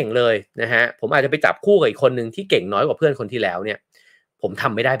มไม่เก่งเลยนะฮะผมอาจจะไปจับคู่กับอีกคนหนึ่งที่เก่งน้อยกว่าเพื่อนคนที่แล้วเนี่ยผมท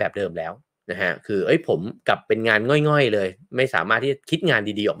ำไม่ได้แบบเดิมแล้วนะฮะคือผมกลับเป็นงานง่อยๆเลยไม่สามารถที่จะคิดงาน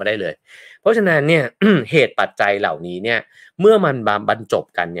ดีๆออกมาได้เลยเพราะฉะนั้นเนี่ย เหตุปัจจัยเหล่านี้เนี่ยเมื่อมันบรรจบ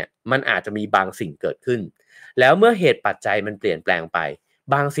กันเนี่ยมันอาจจะมีบางสิ่งเกิดขึ้นแล้วเมื่อเหตุปัจจัยมันเปลี่ยนแปลงไป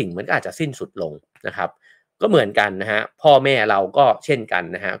บางสิ่งมันก็อาจจะสิ้นสุดลงนะครับก็เหมือนกันนะฮะพ่อแม่เราก็เช่นกัน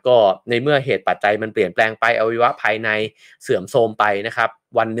นะฮะก็ในเมื่อเหตุปัจจัยมันเปลี่ยนแปลงไปอวัยวะภายในเสื่อมโทรมไปนะครับ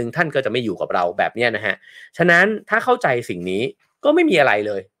วันหนึ่งท่านก็จะไม่อยู่กับเราแบบนี้นะฮะฉะนั้นถ้าเข้าใจสิ่งนี้ก็ไม่มีอะไร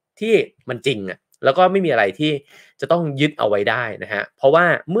เลยที่มันจริงอ่ะแล้วก็ไม่มีอะไรที่จะต้องยึดเอาไว้ได้นะฮะเพราะว่า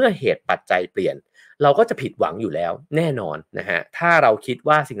เมื่อเหตุปัจจัยเปลี่ยนเราก็จะผิดหวังอยู่แล้วแน่นอนนะฮะถ้าเราคิด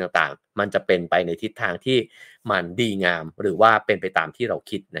ว่าสิ่งต่างๆมันจะเป็นไปในทิศทางที่มันดีงามหรือว่าเป็นไปตามที่เรา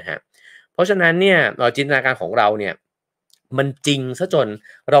คิดนะฮะเพราะฉะนั้นเนี่ยจินตนาการของเราเนี่ยมันจริงซะจน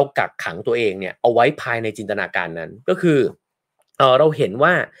เรากักขังตัวเองเนี่ยเอาไว้ภายในจินตนาการนั้นก็คือเราเห็นว่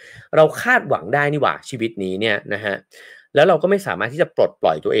าเราคาดหวังได้นี่หว่าชีวิตนี้เนี่ยนะฮะแล้วเราก็ไม่สามารถที่จะปลดป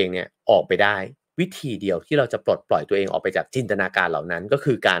ล่อยตัวเองเนี่ยออกไปได้วิธีเดียวที่เราจะปลดปล่อยตัวเองออกไปจากจินตนาการเหล่านั้นก็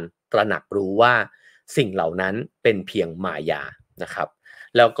คือการตระหนักรู้ว่าสิ่งเหล่านั้นเป็นเพียงมายานะครับ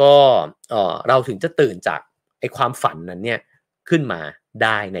แล้วก็เราถึงจะตื่นจากไอ้ความฝันนั้นเนี่ยขึ้นมาไ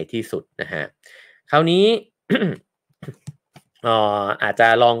ด้ในที่สุดนะฮะคราวนี้ อาจจะ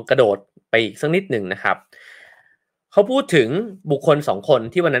ลองกระโดดไปอีกสักนิดหนึ่งนะครับเขาพูดถึงบุคคล2คน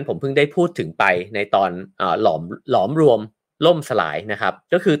ที่วันนั้นผมเพิ่งได้พูดถึงไปในตอนหลอมรวมล่มสลายนะครับ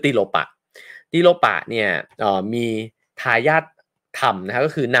ก็คือติโลปะเนี่ยมีทายาทธรรมนะ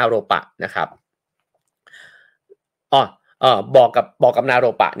ก็คือนาโรปะนะครับบอกกับนาโร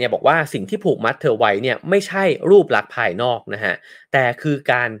ปะเนี่ยบอกว่าสิ่งที่ผูกมัดเธอไว้เนี่ยไม่ใช่รูปลักษณ์ภายนอกนะฮะแต่คือ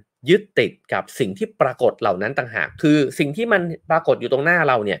การยึดติดกับสิ่งที่ปรากฏเหล่านั้นต่างหากคือสิ่งที่มันปรากฏอยู่ตรงหน้า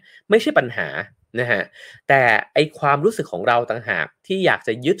เราเนี่ยไม่ใช่ปัญหานะฮะแต่ไอความรู้สึกของเราต่างหากที่อยากจ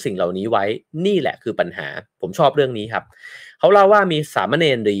ะยึดสิ่งเหล่านี้ไว้นี่แหละคือปัญหาผมชอบเรื่องนี้ครับเขาเล่าว่ามีสามเณ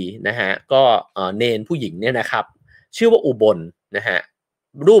รีนะฮะก็เนนผู้หญิงเนี่ยนะครับชื่อว่าอุบลนะฮะ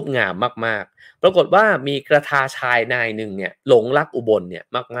รูปงามมากๆปรากฏว่ามีกระทาชายนายหนึ่งเนี่ยหลงรักอุบลเนี่ย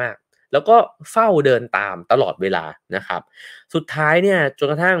มากๆแล้วก็เฝ้าเดินตามตลอดเวลานะครับสุดท้ายเนี่ยจน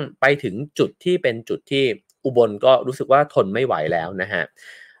กระทั่งไปถึงจุดที่เป็นจุดที่อุบลก็รู้สึกว่าทนไม่ไหวแล้วนะฮะ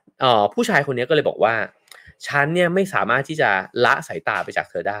ผู้ชายคนนี้ก็เลยบอกว่าฉันเนี่ยไม่สามารถที่จะละสายตาไปจาก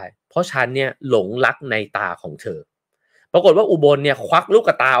เธอได้เพราะฉันเนี่ยหลงรักในตาของเธอปรากฏว่าอุบลเนี่ยควักลูก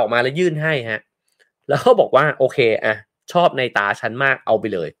ตาออกมาแล้วยื่นให้ฮะแล้วเขาบอกว่าโอเคอะชอบในตาฉันมากเอาไป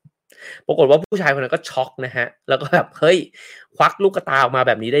เลยปรากฏว่าผู้ชายคนนั้นก็ช็อกนะฮะแล้วก็แบบเฮ้ยควักลูกตาออกมาแ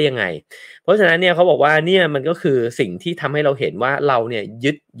บบนี้ได้ยังไงเพราะฉะนั้นเนี่ยเขาบอกว่าเนี่ยมันก็คือสิ่งที่ทำให้เราเห็นว่าเราเนี่ย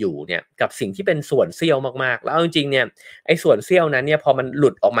ยึดอยู่เนี่ยกับสิ่งที่เป็นส่วนเสี้ยวมากๆแล้วจริงๆเนี่ยไอ้ส่วนเสี้ยวนั้นเนี่ยพอมันหลุ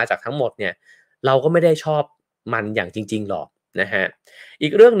ดออกมาจากทั้งหมดเนี่ยเราก็ไม่ได้ชอบมันอย่างจริงๆหรอกนะฮะอี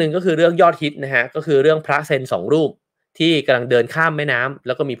กเรื่องนึงก็คือเรื่องยอดฮิตนะฮะก็คือเรื่องพระเซน2รูปที่กำลังเดินข้ามแม่น้ำแ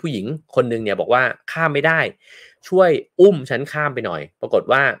ล้วก็มีผู้หญิงคนนึงเนี่ยบอกว่าข้ามไม่ได้ช่วยอุ้มฉันข้ามไปหน่อยปรากฏ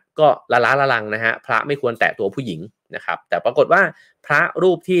ว่าก็ละล้าละลังนะฮะพระไม่ควรแตะตัวผู้หญิงนะครับแต่ปรากฏว่าพระ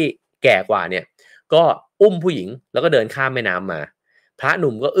รูปที่แก่กว่าเนี่ยก็อุ้มผู้หญิงแล้วก็เดินข้ามแม่น้ำมาพระห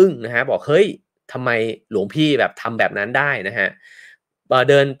นุ่มก็อึ้งนะฮะบอกเฮ้ยทำไมหลวงพี่แบบทำแบบนั้นได้นะฮะ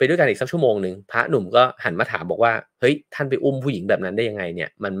เดินไปด้วยกันอีกสักชั่วโมงนึงพระหนุ่มก็หันมาถามบอกว่าเฮ้ยท่านไปอุ้มผู้หญิงแบบนั้นได้ยังไงเนี่ย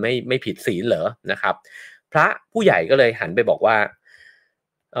มันไม่ผิดศีลเหรอนะครับพระผู้ใหญ่ก็เลยหันไปบอกว่า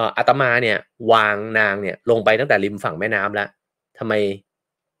อาตมาเนี่ยวางนางเนี่ยลงไปตั้งแต่ริมฝั่งแม่น้ำแล้วทำไม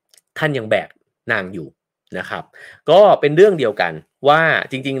ท่านยังแบกนางอยู่นะครับก็เป็นเรื่องเดียวกันว่า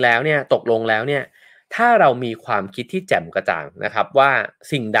จริงๆแล้วเนี่ยตกลงแล้วเนี่ยถ้าเรามีความคิดที่แจ่มกระจ่างนะครับว่า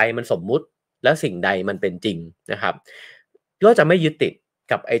สิ่งใดมันสมมุติและสิ่งใดมันเป็นจริงนะครับก็จะไม่ยึดติด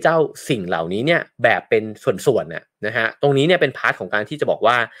กับไอ้เจ้าสิ่งเหล่านี้เนี่ยแบบเป็นส่วนๆนะฮะตรงนี้เนี่ยเป็นพาร์ทของการที่จะบอก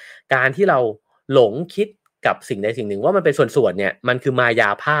ว่าการที่เราหลงคิดกับสิ่งใดสิ่งหนึ่งว่ามันเป็นส่วนๆเนี่ยมันคือมายา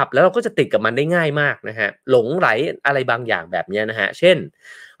ภาพแล้วเราก็จะติดกับมันได้ง่ายมากนะฮะหลงไหลอะไรบางอย่างแบบนี้นะฮะเช่น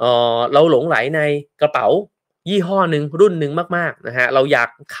เราหลงไหลในกระเป๋ายี่ห้อหนึ่งรุ่นหนึ่งมากๆนะฮะเราอยาก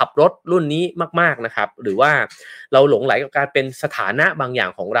ขับรถรุ่นนี้มากๆนะครับหรือว่าเราหลงไหลกับการเป็นสถานะบางอย่า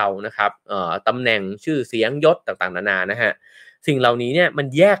งของเรานะครับตำแหน่งชื่อเสียงยศต่างๆนานานะฮะสิ่งเหล่านี้เนี่ยมัน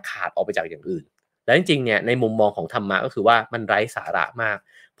แยกขาดออกไปจากอย่างอื่นแล้วจริงๆเนี่ยในมุมมองของธรรมะก็คือว่ามันไร้สาระมาก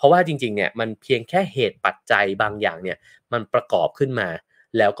เพราะว่าจริงๆเนี่ยมันเพียงแค่เหตุปัจจัยบางอย่างเนี่ยมันประกอบขึ้นมา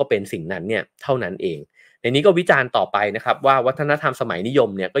แล้วก็เป็นสิ่งนั้นเนี่ยเท่านั้นเองในนี้ก็วิจารณ์ต่อไปนะครับว่าวัฒนธรรมสมัยนิยม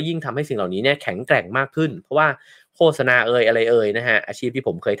เนี่ยก็ยิ่งทำให้สิ่งเหล่านี้เนี่ยแข็งแกร่งมากขึ้นเพราะว่าโฆษณาอะไรนะฮะอาชีพที่ผ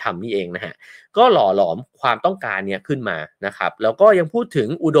มเคยทำนี่เองนะฮะก็หล่อหลอมความต้องการเนี่ยขึ้นมานะครับแล้วก็ยังพูดถึง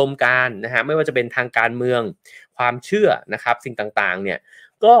อุดมการณ์นะฮะไม่ว่าจะเป็นทางการเมืองความเชื่อนะครับสิ่งต่างๆเนี่ย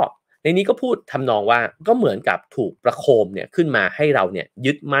ก็ในนี้ก็พูดทำนองว่าก็เหมือนกับถูกประโคมเนี่ยขึ้นมาให้เราเนี่ย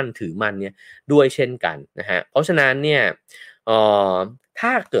ยึดมั่นถือมั่นเนี่ยด้วยเช่นกันนะฮะเพราะฉะนั้นเนี่ยถ้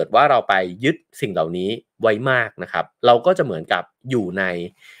าเกิดว่าเราไปยึดสิ่งเหล่านี้ไว้มากนะครับเราก็จะเหมือนกับอยู่ใน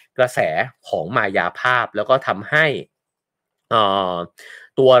กระแสของมายาภาพแล้วก็ทำให้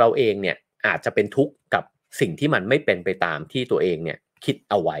ตัวเราเองเนี่ยอาจจะเป็นทุกข์กับสิ่งที่มันไม่เป็นไปตามที่ตัวเองเนี่ยคิด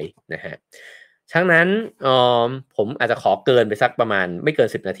เอาไว้นะฮะฉะนั้นผมอาจจะขอเกินไปสักประมาณไม่เกิน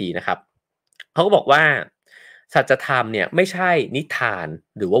10นาทีนะครับเขาก็บอกว่าสัจธรรมเนี่ยไม่ใช่นิทาน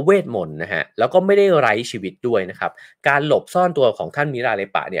หรือว่าเวทมนต์นะฮะแล้วก็ไม่ได้ไร้ชีวิตด้วยนะครับการหลบซ่อนตัวของท่านมิราเล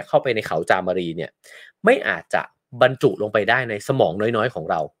ปะเนี่ยเข้าไปในเขาจามรีเนี่ยไม่อาจจะบรรจุลงไปได้ในสมองน้อยๆของ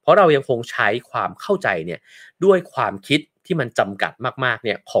เราเพราะเรายังคงใช้ความเข้าใจเนี่ยด้วยความคิดที่มันจำกัดมากๆเ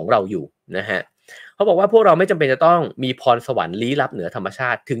นี่ยของเราอยู่นะฮะเขาบอกว่าพวกเราไม่จำเป็นจะต้องมีพรสวรรค์ลี้ลับเหนือธรรมชา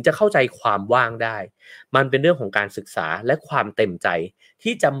ติถึงจะเข้าใจความว่างได้มันเป็นเรื่องของการศึกษาและความเต็มใจ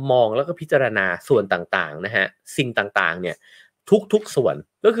ที่จะมองแล้วก็พิจารณาส่วนต่างๆนะฮะสิ่งต่างๆเนี่ยทุกๆส่วน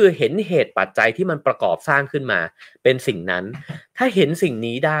ก็คือเห็นเหตุปัจจัยที่มันประกอบสร้างขึ้นมาเป็นสิ่งนั้นถ้าเห็นสิ่ง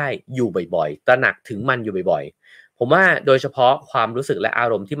นี้ได้อยู่บ่อยๆตระหนักถึงมันอยู่บ่อยๆผมว่าโดยเฉพาะความรู้สึกและอา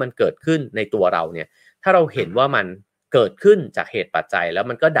รมณ์ที่มันเกิดขึ้นในตัวเราเนี่ยถ้าเราเห็นว่ามันเกิดขึ้นจากเหตุปัจจัยแล้ว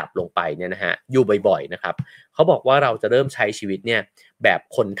มันก็ดับลงไปเนี่ยนะฮะอยู่บ่อยๆนะครับเขาบอกว่าเราจะเริ่มใช้ชีวิตเนี่ยแบบ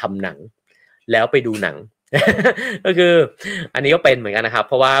คนทำหนังแล้วไปดูหนัง ก็คืออันนี้ก็เป็นเหมือนกันนะครับเ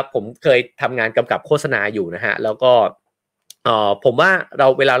พราะว่าผมเคยทำงานกำกับโฆษณาอยู่นะฮะแล้วก็ผมว่า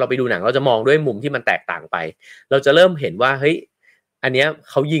เวลาเราไปดูหนังเราจะมองด้วยมุมที่มันแตกต่างไปเราจะเริ่มเห็นว่าเฮ้ยอันเนี้ย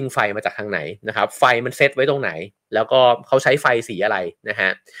เขายิงไฟมาจากทางไหนนะครับไฟมันเซตไว้ตรงไหนแล้วก็เขาใช้ไฟสีอะไรนะฮ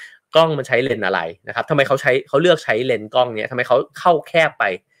ะกล้องมันใช้เลนส์อะไรนะครับทำไมเขาเลือกใช้เลนส์กล้องเนี้ยทำไมเขาเข้าแคบไป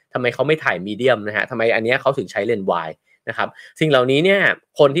ทำไมเขาไม่ถ่ายมีเดียมนะฮะทำไมอันเนี้ยเขาถึงใช้เลนส์วายนะครับสิ่งเหล่านี้เนี่ย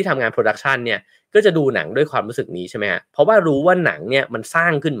คนที่ทำงานโปรดักชันเนี่ยก็จะดูหนังด้วยความรู้สึกนี้ใช่ไหมฮะเพราะว่ารู้ว่าหนังเนี่ยมันสร้า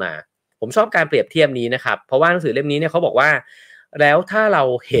งขึ้นมาผมชอบการเปรียบเทียบนี้นะครับเพราะว่าหนังสือเล่มนี้เนี่ยเขาบอกว่าแล้วถ้าเรา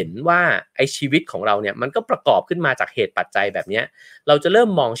เห็นว่าไอ้ชีวิตของเราเนี่ยมันก็ประกอบขึ้นมาจากเหตุปัจจัยแบบนี้เราจะเริ่ม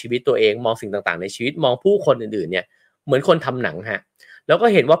มองชีวิตตัวเองมองสิ่งต่างๆในชีวิตมองผู้คนอื่นๆเนี่ยเหมือนคนทำหนังฮะแล้วก็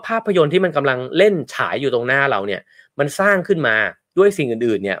เห็นว่าภาพยนตร์ที่มันกำลังเล่นฉายอยู่ตรงหน้าเราเนี่ยมันสร้างขึ้นมาด้วยสิ่ง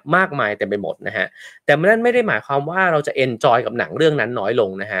อื่นๆเนี่ยมากมายเต็มไปหมดนะฮะแต่นั่นไม่ได้หมายความว่าเราจะเอนจอยกับหนังเรื่องนั้นน้อยลง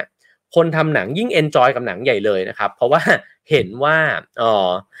นะฮะคนทำหนังยิ่งเอนจอยกับหนังใหญ่เลยนะครับเพราะว่าเห็นว่า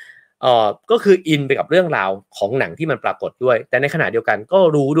ก็คืออินไปกับเรื่องราวของหนังที่มันปรากฏด้วยแต่ในขณะเดียวกันก็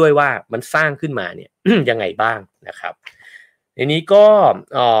รู้ด้วยว่ามันสร้างขึ้นมาเนี่ย ยังไงบ้างนะครับในนี้ก็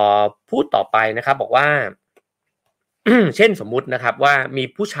พูดต่อไปนะครับบอกว่า เช่นสมมุตินะครับว่ามี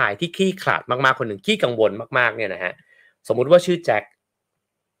ผู้ชายที่ขี้ขลาดมากๆคนหนึ่งขี้กังวลมากๆเนี่ยนะฮะสมมุติว่าชื่อแจ็ค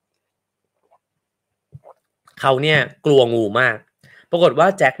เขาเนี่ยกลัวงูมากปรากฏว่า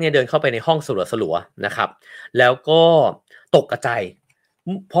แจ็คเนี่ยเดินเข้าไปในห้องสลัวๆนะครับแล้วก็ตกใจ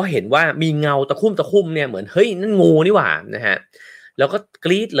เพราะเห็นว่ามีเงาตะคุ่มเนี่ยเหมือนเฮ้ยนั่นงูนี่หว่านะฮะแล้วก็ก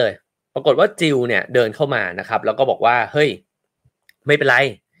รี๊ดเลยปรากฏว่าจิลเนี่ยเดินเข้ามานะครับแล้วก็บอกว่าเฮ้ยไม่เป็นไร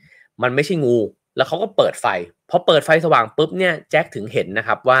มันไม่ใช่งูแล้วเขาก็เปิดไฟพอเปิดไฟสว่างปุ๊บเนี่ยแจ็คถึงเห็นนะค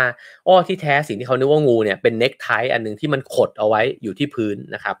รับว่าที่แท้สิ่งที่เขานึกว่างูเนี่ยเป็นเน็กไทอันนึงที่มันขดเอาไว้อยู่ที่พื้น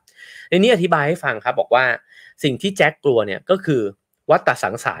นะครับในนี้อธิบายให้ฟังครับบอกว่าสิ่งที่แจ็คกลัวเนี่ยก็คือ วัฏฏะสั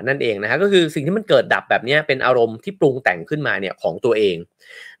งสารนั่นเองนะฮะก็คือสิ่งที่มันเกิดดับแบบนี้เป็นอารมณ์ที่ปรุงแต่งขึ้นมาเนี่ยของตัวเอง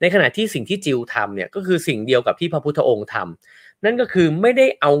ในขณะที่สิ่งที่จิวทำเนี่ยก็คือสิ่งเดียวกับที่พระพุทธองค์ทำนั่นก็คือไม่ได้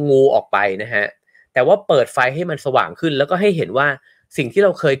เอางูออกไปนะฮะแต่ว่าเปิดไฟให้มันสว่างขึ้นแล้วก็ให้เห็นว่าสิ่งที่เร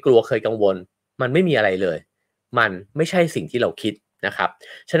าเคยกลัวเคยกังวลมันไม่มีอะไรเลยมันไม่ใช่สิ่งที่เราคิดนะครับ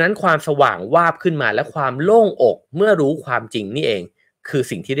ฉะนั้นความสว่างวาบขึ้นมาและความโล่งอกเมื่อรู้ความจริงนี่เองคือ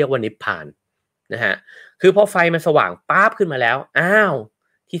สิ่งที่เรียกว่านิพพานนะฮะคือพอไฟมันสว่างป๊าบขึ้นมาแล้วอ้าว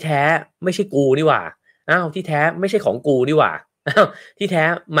ที่แท้ไม่ใช่กูนี่หว่าอ้าวที่แท้ไม่ใช่ของกูนี่หว่าอ้าวที่แท้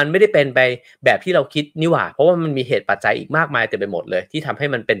มันไม่ได้เป็นไปแบบที่เราคิดนี่หว่าเพราะว่ามันมีเหตุปัจจัยอีกมากมายเต็มไปหมดเลยที่ทำให้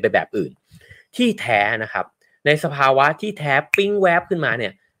มันเป็นไปแบบอื่นที่แท้นะครับในสภาวะที่แท้ปิ้งแวบขึ้นมาเนี่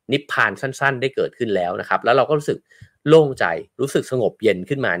ยนิพพานสั้นๆได้เกิดขึ้นแล้วนะครับแล้วเราก็รู้สึกโล่งใจรู้สึกสงบเย็น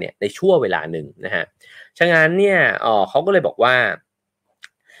ขึ้นมาเนี่ยในช่วงเวลาหนึ่งนะฮะฉะนั้นเนี่ยเขาก็เลยบอกว่า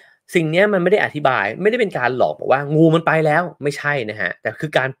สิ่งนี้มันไม่ได้อธิบายไม่ได้เป็นการหลอกบอกว่างูมันไปแล้วไม่ใช่นะฮะแต่คื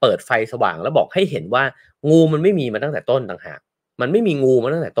อการเปิดไฟสว่างแล้วบอกให้เห็นว่างูมันไม่มีมาตั้งแต่ต้นต่างหากมันไม่มีงูมา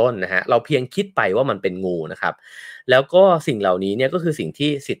ตั้งแต่ต้นนะฮะเราเพียงคิดไปว่ามันเป็นงูนะครับแล้วก็สิ่งเหล่านี้เนี่ยก็คือสิ่งที่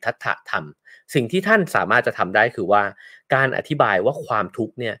สิทธัตถะทำสิ่งที่ท่านสามารถจะทำได้คือว่าการอธิบายว่าความทุก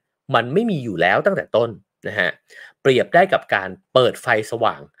ข์เนี่ยมันไม่มีอยู่แล้วตั้งแต่ต้นนะฮะเปรียบได้กับการเปิดไฟส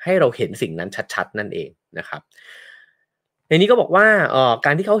ว่างให้เราเห็นสิ่งนั้นชัดๆนั่นเองนะครับในนี้ก็บอกว่าก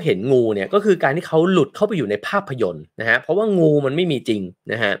ารที่เขาเห็นงูเนี่ยก็คือการที่เขาหลุดเข้าไปอยู่ในภาพยนตร์นะฮะเพราะว่างูมันไม่มีจริง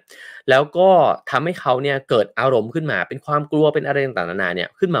นะฮะแล้วก็ทำให้เขาเนี่ยเกิดอารมณ์ขึ้นมาเป็นความกลัวเป็นอะไรต่างๆนานาเนี่ย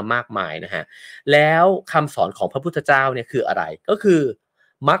ขึ้นมามากมายนะฮะแล้วคำสอนของพระพุทธเจ้าเนี่ยคืออะไรก็คือ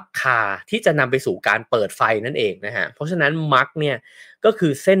มรรคาที่จะนำไปสู่การเปิดไฟนั่นเองนะฮะเพราะฉะนั้นมรรคเนี่ยก็คื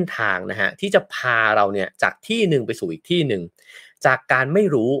อเส้นทางนะฮะที่จะพาเราเนี่ยจากที่หนึ่งไปสู่อีกที่หนึ่งจากการไม่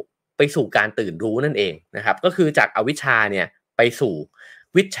รู้ไปสู่การตื่นรู้นั่นเองนะครับก็คือจากอวิชชาเนี่ยไปสู่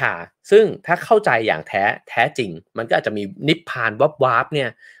วิชชาซึ่งถ้าเข้าใจอย่างแท้จริงมันก็อาจจะมีนิพพานวับวาบเนี่ย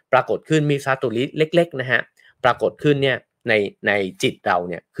ปรากฏขึ้นมีซาตุริเล็กๆนะฮะปรากฏขึ้นเนี่ยในจิตเรา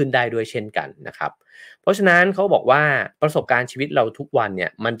เนี่ยขึ้นได้ด้วยเช่นกันนะครับเพราะฉะนั้นเขาบอกว่าประสบการณ์ชีวิตเราทุกวันเนี่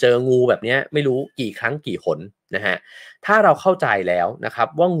ยมันเจองูแบบนี้ไม่รู้กี่ครั้งกี่หนนะฮะถ้าเราเข้าใจแล้วนะครับ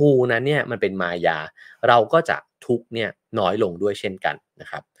ว่างูนั้นเนี่ยมันเป็นมายาเราก็จะทุกข์เนี่ยน้อยลงด้วยเช่นกันนะ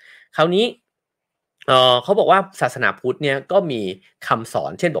ครับคราวนี้เขาบอกว่าศาสนาพุทธเนี่ยก็มีคำสอ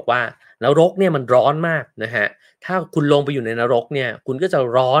นเช่นบอกว่านรกเนี่ยมันร้อนมากนะฮะถ้าคุณลงไปอยู่ในนรกเนี่ยคุณก็จะ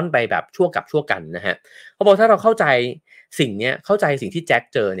ร้อนไปแบบชั่วกับชั่วกันนะฮะเขาบอกถ้าเราเข้าใจสิ่งเนี้ยเข้าใจสิ่งที่แจ็ค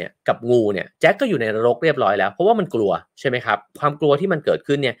เจอเนี่ยกับงูเนี่ยแจ็คก็อยู่ในนรกเรียบร้อยแล้วเพราะว่ามันกลัวใช่ไหมครับความกลัวที่มันเกิด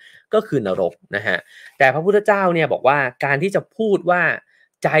ขึ้นเนี่ยก็คือนรกนะฮะแต่พระพุทธเจ้าเนี่ยบอกว่าการที่จะพูดว่า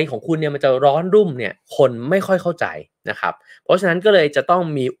ใจของคุณเนี่ยมันจะร้อนรุ่มเนี่ยคนไม่ค่อยเข้าใจนะครับเพราะฉะนั้นก็เลยจะต้อง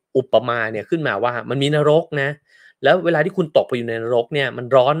มีอุปมาเนี่ยขึ้นมาว่ามันมีนรกนะแล้วเวลาที่คุณตกไปอยู่ในนรกเนี่ยมัน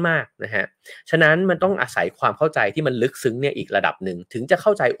ร้อนมากนะฮะฉะนั้นมันต้องอาศัยความเข้าใจที่มันลึกซึ้งเนี่ยอีกระดับหนึ่งถึงจะเข้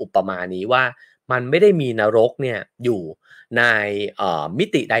าใจอุปมานี้ว่ามันไม่ได้มีนรกเนี่ยอยู่ในมิ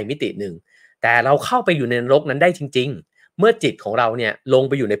ติใดมิติหนึ่งแต่เราเข้าไปอยู่ในนรกนั้นได้จริงๆเมื่อจิตของเราเนี่ยลง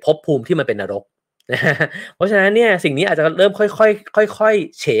ไปอยู่ในภพภูมิที่มันเป็นนรก เพราะฉะนั้นเนี่ยสิ่งนี้อาจจะเริ่มค่อย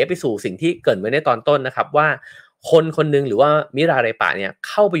ๆเฉไปสู่สิ่งที่เกริ่นไว้ในตอนต้นนะครับว่าคนคนหนึ่งหรือว่ามิราเรปะเนี่ย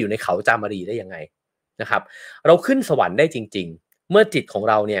เข้าไปอยู่ในเขาจามรีได้ยังไงนะครับเราขึ้นสวรรค์ได้จริงๆเมื่อจิตของ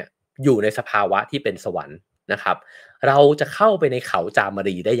เราเนี่ยอยู่ในสภาวะที่เป็นสวรรค์นะครับเราจะเข้าไปในเขาจาม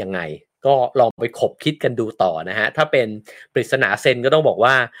รีได้ยังไงก็ลองไปขบคิดกันดูต่อนะฮะถ้าเป็นปริศนาเซนก็ต้องบอก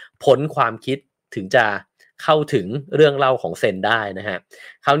ว่าพ้นความคิดถึงจะเข้าถึงเรื่องเล่าของเซนได้นะฮะ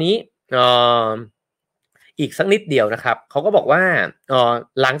คราวนี้อีกสักนิดเดียวนะครับเขาก็บอกว่า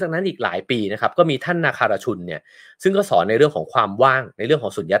หลังจากนั้นอีกหลายปีนะครับก็มีท่านนาคารชุนเนี่ยซึ่งก็สอนในเรื่องของความว่างในเรื่องขอ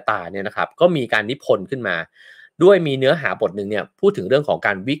งสุญญตาเนี่ยนะครับก็มีการนิพนธ์ขึ้นมาด้วยมีเนื้อหาบทหนึ่งเนี่ยพูดถึงเรื่องของก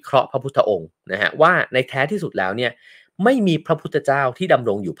ารวิเคราะห์พระพุทธองค์นะฮะว่าในแท้ที่สุดแล้วเนี่ยไม่มีพระพุทธเจ้าที่ดำ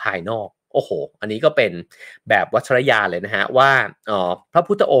รงอยู่ภายนอกโอ้โหอันนี้ก็เป็นแบบวัชรยานเลยนะฮะว่าพระ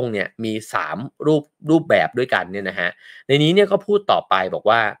พุทธองค์เนี่ยมี3รูปแบบด้วยกันเนี่ยนะฮะในนี้เนี่ยก็พูดต่อไปบอก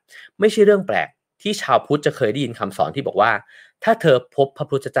ว่าไม่ใช่เรื่องแปลกที่ชาวพุทธจะเคยได้ยินคำสอนที่บอกว่าถ้าเธอพบพระ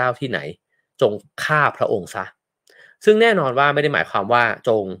พุทธเจ้าที่ไหนจงฆ่าพระองค์ซะซึ่งแน่นอนว่าไม่ได้หมายความว่าจ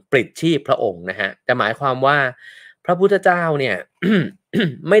งปลิดชีพพระองค์นะฮะแต่หมายความว่าพระพุทธเจ้าเนี่ย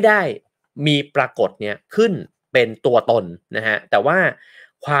ไม่ได้มีปรากฏเนี่ยขึ้นเป็นตัวตนนะฮะแต่ว่า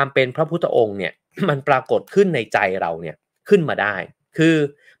ความเป็นพระพุทธองค์เนี่ย มันปรากฏขึ้นในใจเราเนี่ยขึ้นมาได้คือ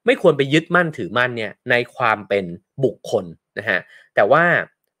ไม่ควรไปยึดมั่นถือมั่นเนี่ยในความเป็นบุคคลนะฮะแต่ว่า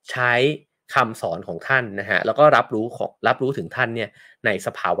ใช้คำสอนของท่านนะฮะแล้วก็รับรู้ถึงท่านเนี่ยในส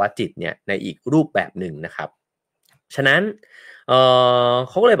ภาวะจิตเนี่ยในอีกรูปแบบหนึ่งนะครับฉะนั้น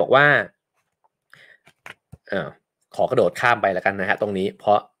เขาก็เลยบอกว่าขอกระโดดข้ามไปแล้วกันนะฮะตรงนี้เพร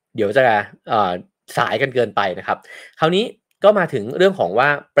าะเดี๋ยวจะสายกันเกินไปนะครับคราวนี้ ก็มาถึงเรื่องของว่า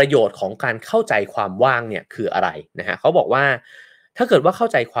ประโยชน์ของการเข้าใจความว่างเนี่ยคืออะไรนะฮะเขาบอกว่าถ้าเกิดว่าเข้า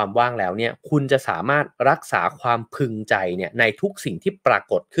ใจความว่างแล้วเนี่ยคุณจะสามารถรักษาความพึงใจเนี่ยในทุกสิ่งที่ปรา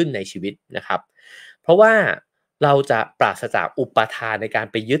กฏขึ้นในชีวิตนะครับเพราะว่าเราจะปราศจากอุปทานในการ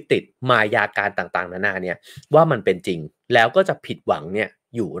ไปยึดติดมายาการต่างๆนานาเนี่ยว่ามันเป็นจริงแล้วก็จะผิดหวังเนี่ย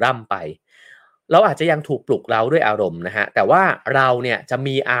อยู่ร่ำไปเราอาจจะยังถูกปลุกเร้าด้วยอารมณ์นะฮะแต่ว่าเราเนี่ยจะ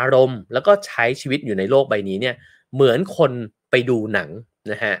มีอารมณ์แล้วก็ใช้ชีวิตอยู่ในโลกใบนี้เนี่ยเหมือนคนไปดูหนัง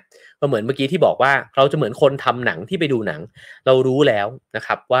นะฮะก็เหมือนเมื่อกี้ที่บอกว่าเราจะเหมือนคนทำหนังที่ไปดูหนังเรารู้แล้วนะค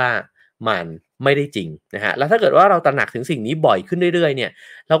รับว่ามันไม่ได้จริงนะฮะแล้วถ้าเกิดว่าเราตระหนักถึงสิ่งนี้บ่อยขึ้นเรื่อยๆเนี่ย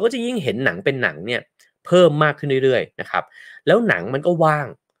เราก็จะยิ่งเห็นหนังเป็นหนังเนี่ยเพิ่มมากขึ้นเรื่อยๆนะครับแล้วหนังมันก็ว่าง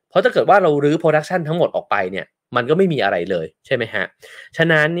เพราะถ้าเกิดว่าเรารื้อโปรดักชันทั้งหมดออกไปเนี่ยมันก็ไม่มีอะไรเลยใช่ไหมฮะฉะ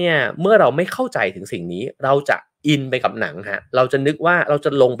นั้นเนี่ยเมื่อเราไม่เข้าใจถึงสิ่งนี้เราจะอินไปกับหนังฮะเราจะนึกว่าเราจะ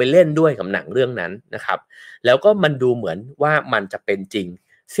ลงไปเล่นด้วยกับหนังเรื่องนั้นนะครับแล้วก็มันดูเหมือนว่ามันจะเป็นจริง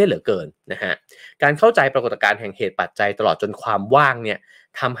เสียเหลือเกินนะฮะการเข้าใจปรากฏการณ์แห่งเหตุปัจจัยตลอดจนความว่างเนี่ย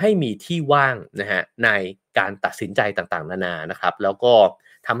ทำให้มีที่ว่างนะฮะในการตัดสินใจต่างๆนานานะครับแล้วก็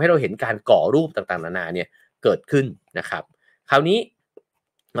ทำให้เราเห็นการก่อรูปต่างๆนานาเนี่ยเกิดขึ้นนะครับคราวนี้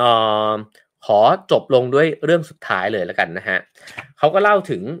เอ่อขอจบลงด้วยเรื่องสุดท้ายเลยแล้วกันนะฮะเขาก็เล่า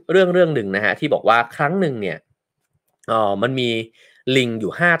ถึงเรื่องหนึ่งนะฮะที่บอกว่าครั้งหนึ่งเนี่ยมันมีลิงอ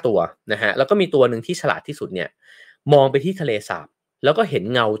ยู่5ตัวนะฮะแล้วก็มีตัวหนึ่งที่ฉลาดที่สุดเนี่ยมองไปที่ทะเลสาบแล้วก็เห็น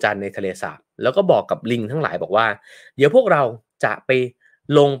เงาจันทร์ในทะเลสาบแล้วก็บอกกับลิงทั้งหลายบอกว่าเดี๋ยวพวกเราจะไป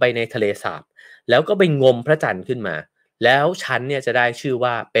ลงไปในทะเลสาบแล้วก็ไปงมพระจันทร์ขึ้นมาแล้วฉันเนี่ยจะได้ชื่อ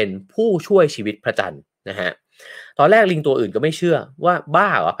ว่าเป็นผู้ช่วยชีวิตพระจันทร์นะฮะตอนแรกลิงตัวอื่นก็ไม่เชื่อว่าบ้า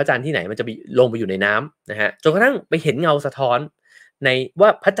เหรอพระจันทร์ที่ไหนมันจะไปลงไปอยู่ในน้ำนะฮะจนกระทั่งไปเห็นเงาสะท้อนในว่า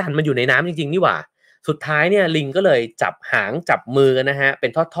พระจันทร์มันอยู่ในน้ำจริงๆนี่หว่าสุดท้ายเนี่ยลิงก็เลยจับหางจับมือกันนะฮะเป็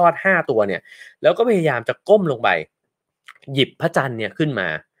นทอดๆ5ตัวเนี่ยแล้วก็พยายามจะก้มลงไปหยิบพระจันทร์เนี่ยขึ้นมา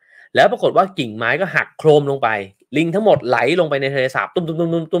แล้วปรากฏว่ากิ่งไม้ก็หักโครมลงไปลิงทั้งหมดไหลลงไปในทะเลสาบตุ้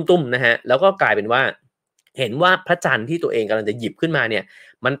มๆๆๆๆนะฮะแล้วก็กลายเป็นว่าเห็นว่าพระจันทร์ที่ตัวเองกำลังจะหยิบขึ้นมาเนี่ย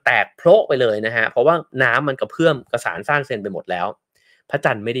มันแตกโพะไปเลยนะฮะเพราะว่าน้ำมันกระเพื่อมกระสานซ่านเซนไปหมดแล้วพระ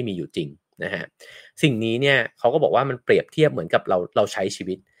จันทร์ไม่ได้มีอยู่จริงนะฮะสิ่งนี้เนี่ยเขาก็บอกว่ามันเปรียบเทียบเหมือนกับเราใช้ชี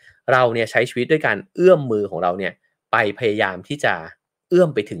วิตเราเนี่ยใช้ชีวิตด้วยการเอื้อมมือของเราเนี่ยไปพยายามที่จะเอื้อม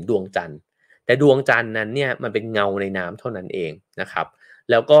ไปถึงดวงจันทร์แต่ดวงจันทร์นั้นเนี่ยมันเป็นเงาในน้ำเท่านั้นเองนะครับ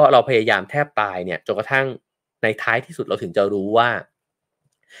แล้วก็เราพยายามแทบตายเนี่ยจนกระทั่งในท้ายที่สุดเราถึงจะรู้ว่า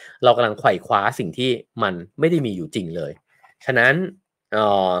เรากำลังไขว่คว้าสิ่งที่มันไม่ได้มีอยู่จริงเลยฉะนั้น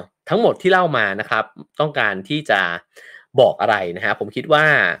ทั้งหมดที่เล่ามานะครับต้องการที่จะบอกอะไรนะฮะผมคิดว่า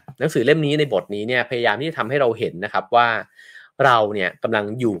หนังสือเล่มนี้ในบทนี้เนี่ยพยายามที่จะทำให้เราเห็นนะครับว่าเราเนี่ยกำลัง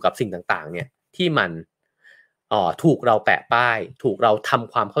อยู่กับสิ่งต่างๆเนี่ยที่มันถูกเราแปะป้ายถูกเราท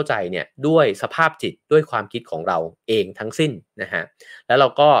ำความเข้าใจเนี่ยด้วยสภาพจิตด้วยความคิดของเราเองทั้งสิ้นนะฮะแล้วเรา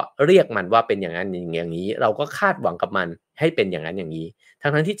ก็เรียกมันว่าเป็นอย่างนั้นอย่างนี้เราก็คาดหวังกับมันให้เป็นอย่างนั้นอย่างนี้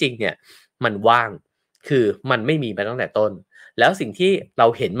ทั้งที่จริงเนี่ยมันว่างคือมันไม่มีมาตั้งแต่ต้นแล้วสิ่งที่เรา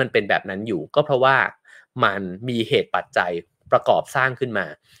เห็นมันเป็นแบบนั้นอยู่ก็เพราะว่ามันมีเหตุปัจจัยประกอบสร้างขึ้นมา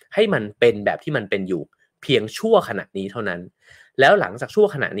ให้มันเป็นแบบที่มันเป็นอยู่เพียงชั่วขณะนี้เท่านั้นแล้วหลังจากชั่ว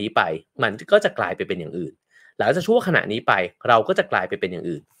ขณะนี้ไปมันก็จะกลายไปเป็นอย่างอื่นหลังจากชั่วขณะนี้ไปเราก็จะกลายไปเป็นอย่าง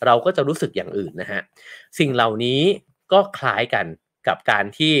อื่นเราก็จะรู้สึกอย่างอื่นนะฮะสิ่งเหล่านี้ก็คล้ายกันกับการ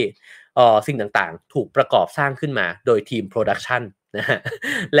ที่สิ่งต่างๆถูกประกอบสร้างขึ้นมาโดยทีมโปรดักชันนะฮะ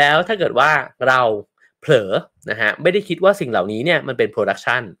แล้วถ้าเกิดว่าเราเผลอนะฮะไม่ได้คิดว่าสิ่งเหล่านี้เนี่ยมันเป็นโปรดัก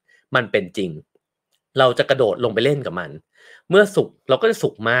ชันมันเป็นจริงเราจะกระโดดลงไปเล่นกับมันเมื่อสุขเราก็จะสุ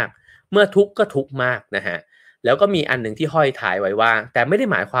ขมากเมื่อทุกข์ก็ทุกข์มากนะฮะแล้วก็มีอันหนึ่งที่ห้อยท้ายไว้ว่าแต่ไม่ได้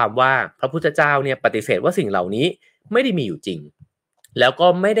หมายความว่าพระพุทธเจ้าเนี่ยปฏิเสธว่าสิ่งเหล่านี้ไม่ได้มีอยู่จริงแล้วก็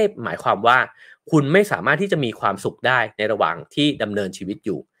ไม่ได้หมายความว่าคุณไม่สามารถที่จะมีความสุขได้ในระหว่างที่ดำเนินชีวิตอ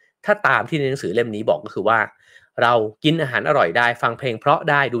ยู่ถ้าตามที่ในหนังสือเล่มนี้บอกก็คือว่าเรากินอาหารอร่อยได้ฟังเพลงเพราะ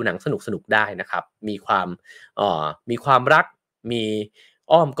ได้ดูหนังสนุกได้นะครับมีความรักมี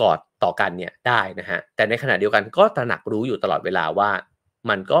อ้อมกอดต่อกันเนี่ยได้นะฮะแต่ในขณะเดียวกันก็ตระหนักรู้อยู่ตลอดเวลาว่า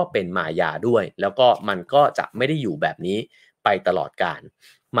มันก็เป็นมายาด้วยแล้วก็มันก็จะไม่ได้อยู่แบบนี้ไปตลอดกาล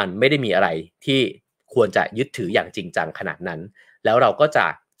มันไม่ได้มีอะไรที่ควรจะยึดถืออย่างจริงจังขนาดนั้นแล้วเราก็จะ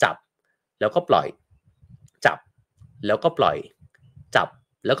จับแล้วก็ปล่อยจับแล้วก็ปล่อยจับ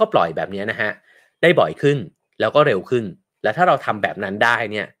แล้วก็ปล่อยแบบนี้นะฮะได้บ่อยขึ้นแล้วก็เร็วขึ้นและถ้าเราทำแบบนั้นได้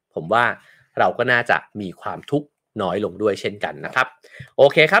เนี่ยผมว่าเราก็น่าจะมีความทุกข์น้อยลงด้วยเช่นกันนะครับโอ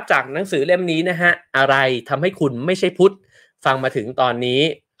เคครับจากหนังสือเล่มนี้นะฮะอะไรทำให้คุณไม่ใช่พุทธฟังมาถึงตอนนี้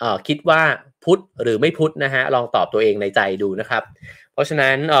คิดว่าพุทธหรือไม่พุทธนะฮะลองตอบตัวเองในใจดูนะครับเพราะฉะ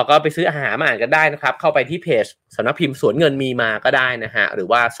นั้นก็ไปซื้ออาหารมาอ่านกันได้นะครับเข้าไปที่เพจสำนักพิมพ์สวนเงินมีมาก็ได้นะฮะหรือ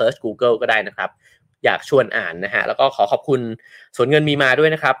ว่า Search Google ก็ได้นะครับ อยากชวนอ่านนะฮะแล้วก็ขอขอบคุณสวนเงินมีมาด้วย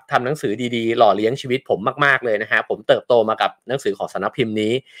นะครับทำหนังสือดีๆหล่อเลี้ยงชีวิตผมมากๆเลยนะฮะผมเติบโตมากับหนังสือของสำนักพิมพ์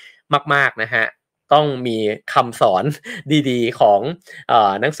นี้มากๆนะฮะต้องมีคำสอนดีๆของ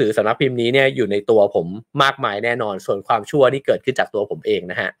หนังสือสำนักพิมพ์นี้เนี่ยอยู่ในตัวผมมากมายแน่นอนส่วนความชั่วนี่เกิดขึ้นจากตัวผมเอง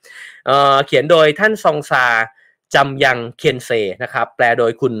นะฮะเขียนโดยท่านซองซาจำยังเคนเซนะครับแปลโด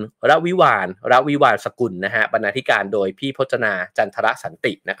ยคุณระวิวานสกุลนะฮะบรรณาธิการโดยพี่พจนาจันทรสัน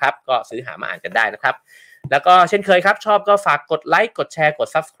ตินะครับก็ซื้อหามาอ่านกันได้นะครับแล้วก็เช่นเคยครับชอบก็ฝากกดไลค์กดแชร์กด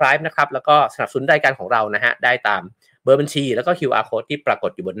Subscribe นะครับแล้วก็สนับสนุนรายการของเรานะฮะได้ตามเบอร์บัญชีแล้วก็ QR Code ที่ปราก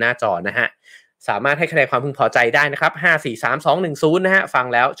ฏอยู่บนหน้าจอนะฮะสามารถให้คะแนนความพึงพอใจได้นะครับ5 4 3 2 1 0นะฮะฟัง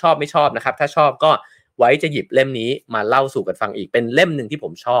แล้วชอบไม่ชอบนะครับถ้าชอบก็ไว้จะหยิบเล่มนี้มาเล่าสู่กันฟังอีกเป็นเล่มนึงที่ผ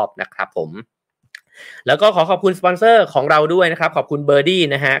มชอบนะครับผมแล้วก็ขอขอบคุณสปอนเซอร์ของเราด้วยนะครับขอบคุณเบอร์ดี้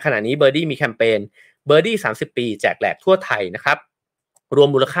นะฮะขณะนี้เบอร์ดี้มีแคมเปญเบอร์ดี้30 ปีแจกแหลกทั่วไทยนะครับรวม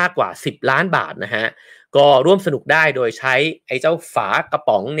มูลค่ากว่า10 ล้านบาทนะฮะก็ร่วมสนุกได้โดยใช้ไอ้เจ้าฝากระ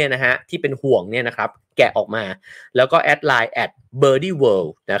ป๋องเนี่ยนะฮะที่เป็นห่วงเนี่ยนะครับแกะออกมาแล้วก็แอดไลน์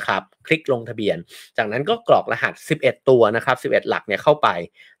@birdieworld นะครับคลิกลงทะเบียนจากนั้นก็กรอกรหัส11ตัวนะครับ11หลักเนี่ยเข้าไป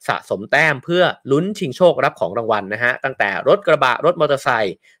สะสมแต้มเพื่อลุ้นชิงโชครับของรางวัลนะฮะตั้งแต่รถกระบะรถมอเตอร์ไซ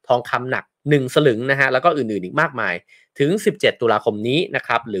ค์ทองคำหนัก1 สลึงนะฮะแล้วก็อื่นๆอีกมากมายถึง17 ตุลาคมนี้นะค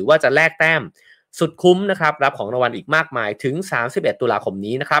รับหรือว่าจะแลกแต้มสุดคุ้มนะครับรับของรางวัลอีกมากมายถึง31 ตุลาคม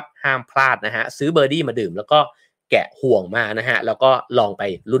นี้นะครับห้ามพลาดนะฮะซื้อเบอร์ดี้มาดื่มแล้วก็แกะห่วงมานะฮะแล้วก็ลองไป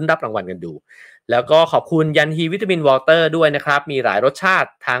ลุ้นรับรางวัลกันดูแล้วก็ขอบคุณยันฮีวิตามินวอเตอร์ด้วยนะครับมีหลายรสชาติ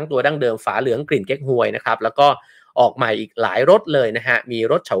ทั้งตัวดั้งเดิมฝาเหลืองกลิ่นเก๊กฮวยนะครับแล้วก็ออกใหม่อีกหลายรสเลยนะฮะมี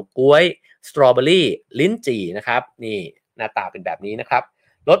รสเฉาก๊วยสตรอเบอรี่ลิ้นจี่นะครับนี่หน้าตาเป็นแบบนี้นะครับ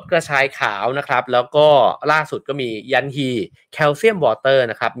รสกระชายขาวนะครับแล้วก็ล่าสุดก็มียันฮีแคลเซียมวอเตอร์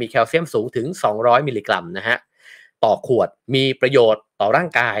นะครับมีแคลเซียมสูงถึง200 มิลลิกรัมนะฮะต่อขวดมีประโยชน์ต่อร่าง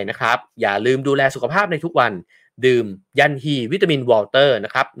กายนะครับอย่าลืมดูแลสุขภาพในทุกวันดื่มยันฮีวิตามินวอเตอร์น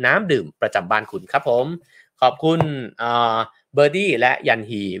ะครับน้ำดื่มประจำบ้านคุณครับผมขอบคุณเบอร์ดี้และยัน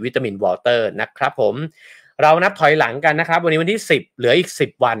ฮีวิตามินวอเตอร์นะครับผมเรานับถอยหลังกันนะครับวันนี้วันที่10เหลืออีก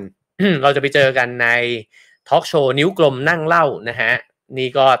10 วัน เราจะไปเจอกันในทอล์กโชว์นิ้วกลมนั่งเล่านะฮะนี่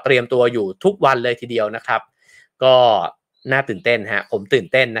ก็เตรียมตัวอยู่ทุกวันเลยทีเดียวนะครับก็น่าตื่นเต้นฮะผมตื่น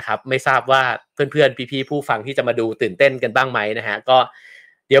เต้นนะครับไม่ทราบว่าเพื่อนๆพี่ๆผู้ฟังที่จะมาดูตื่นเต้นกันบ้างไหมนะฮะก็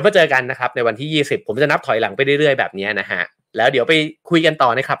เดี๋ยวมาเจอกันนะครับในวันที่20ผมจะนับถอยหลังไปเรื่อยๆแบบนี้นะฮะแล้วเดี๋ยวไปคุยกันต่อ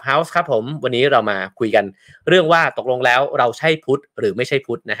ในคลับเฮาส์ครับผมวันนี้เรามาคุยกันเรื่องว่าตกลงแล้วเราใช่พุทธหรือไม่ใช่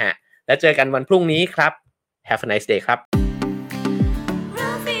พุทธนะฮะแล้วเจอกันวันพรุ่งนี้ครับ Have a nice day ครับ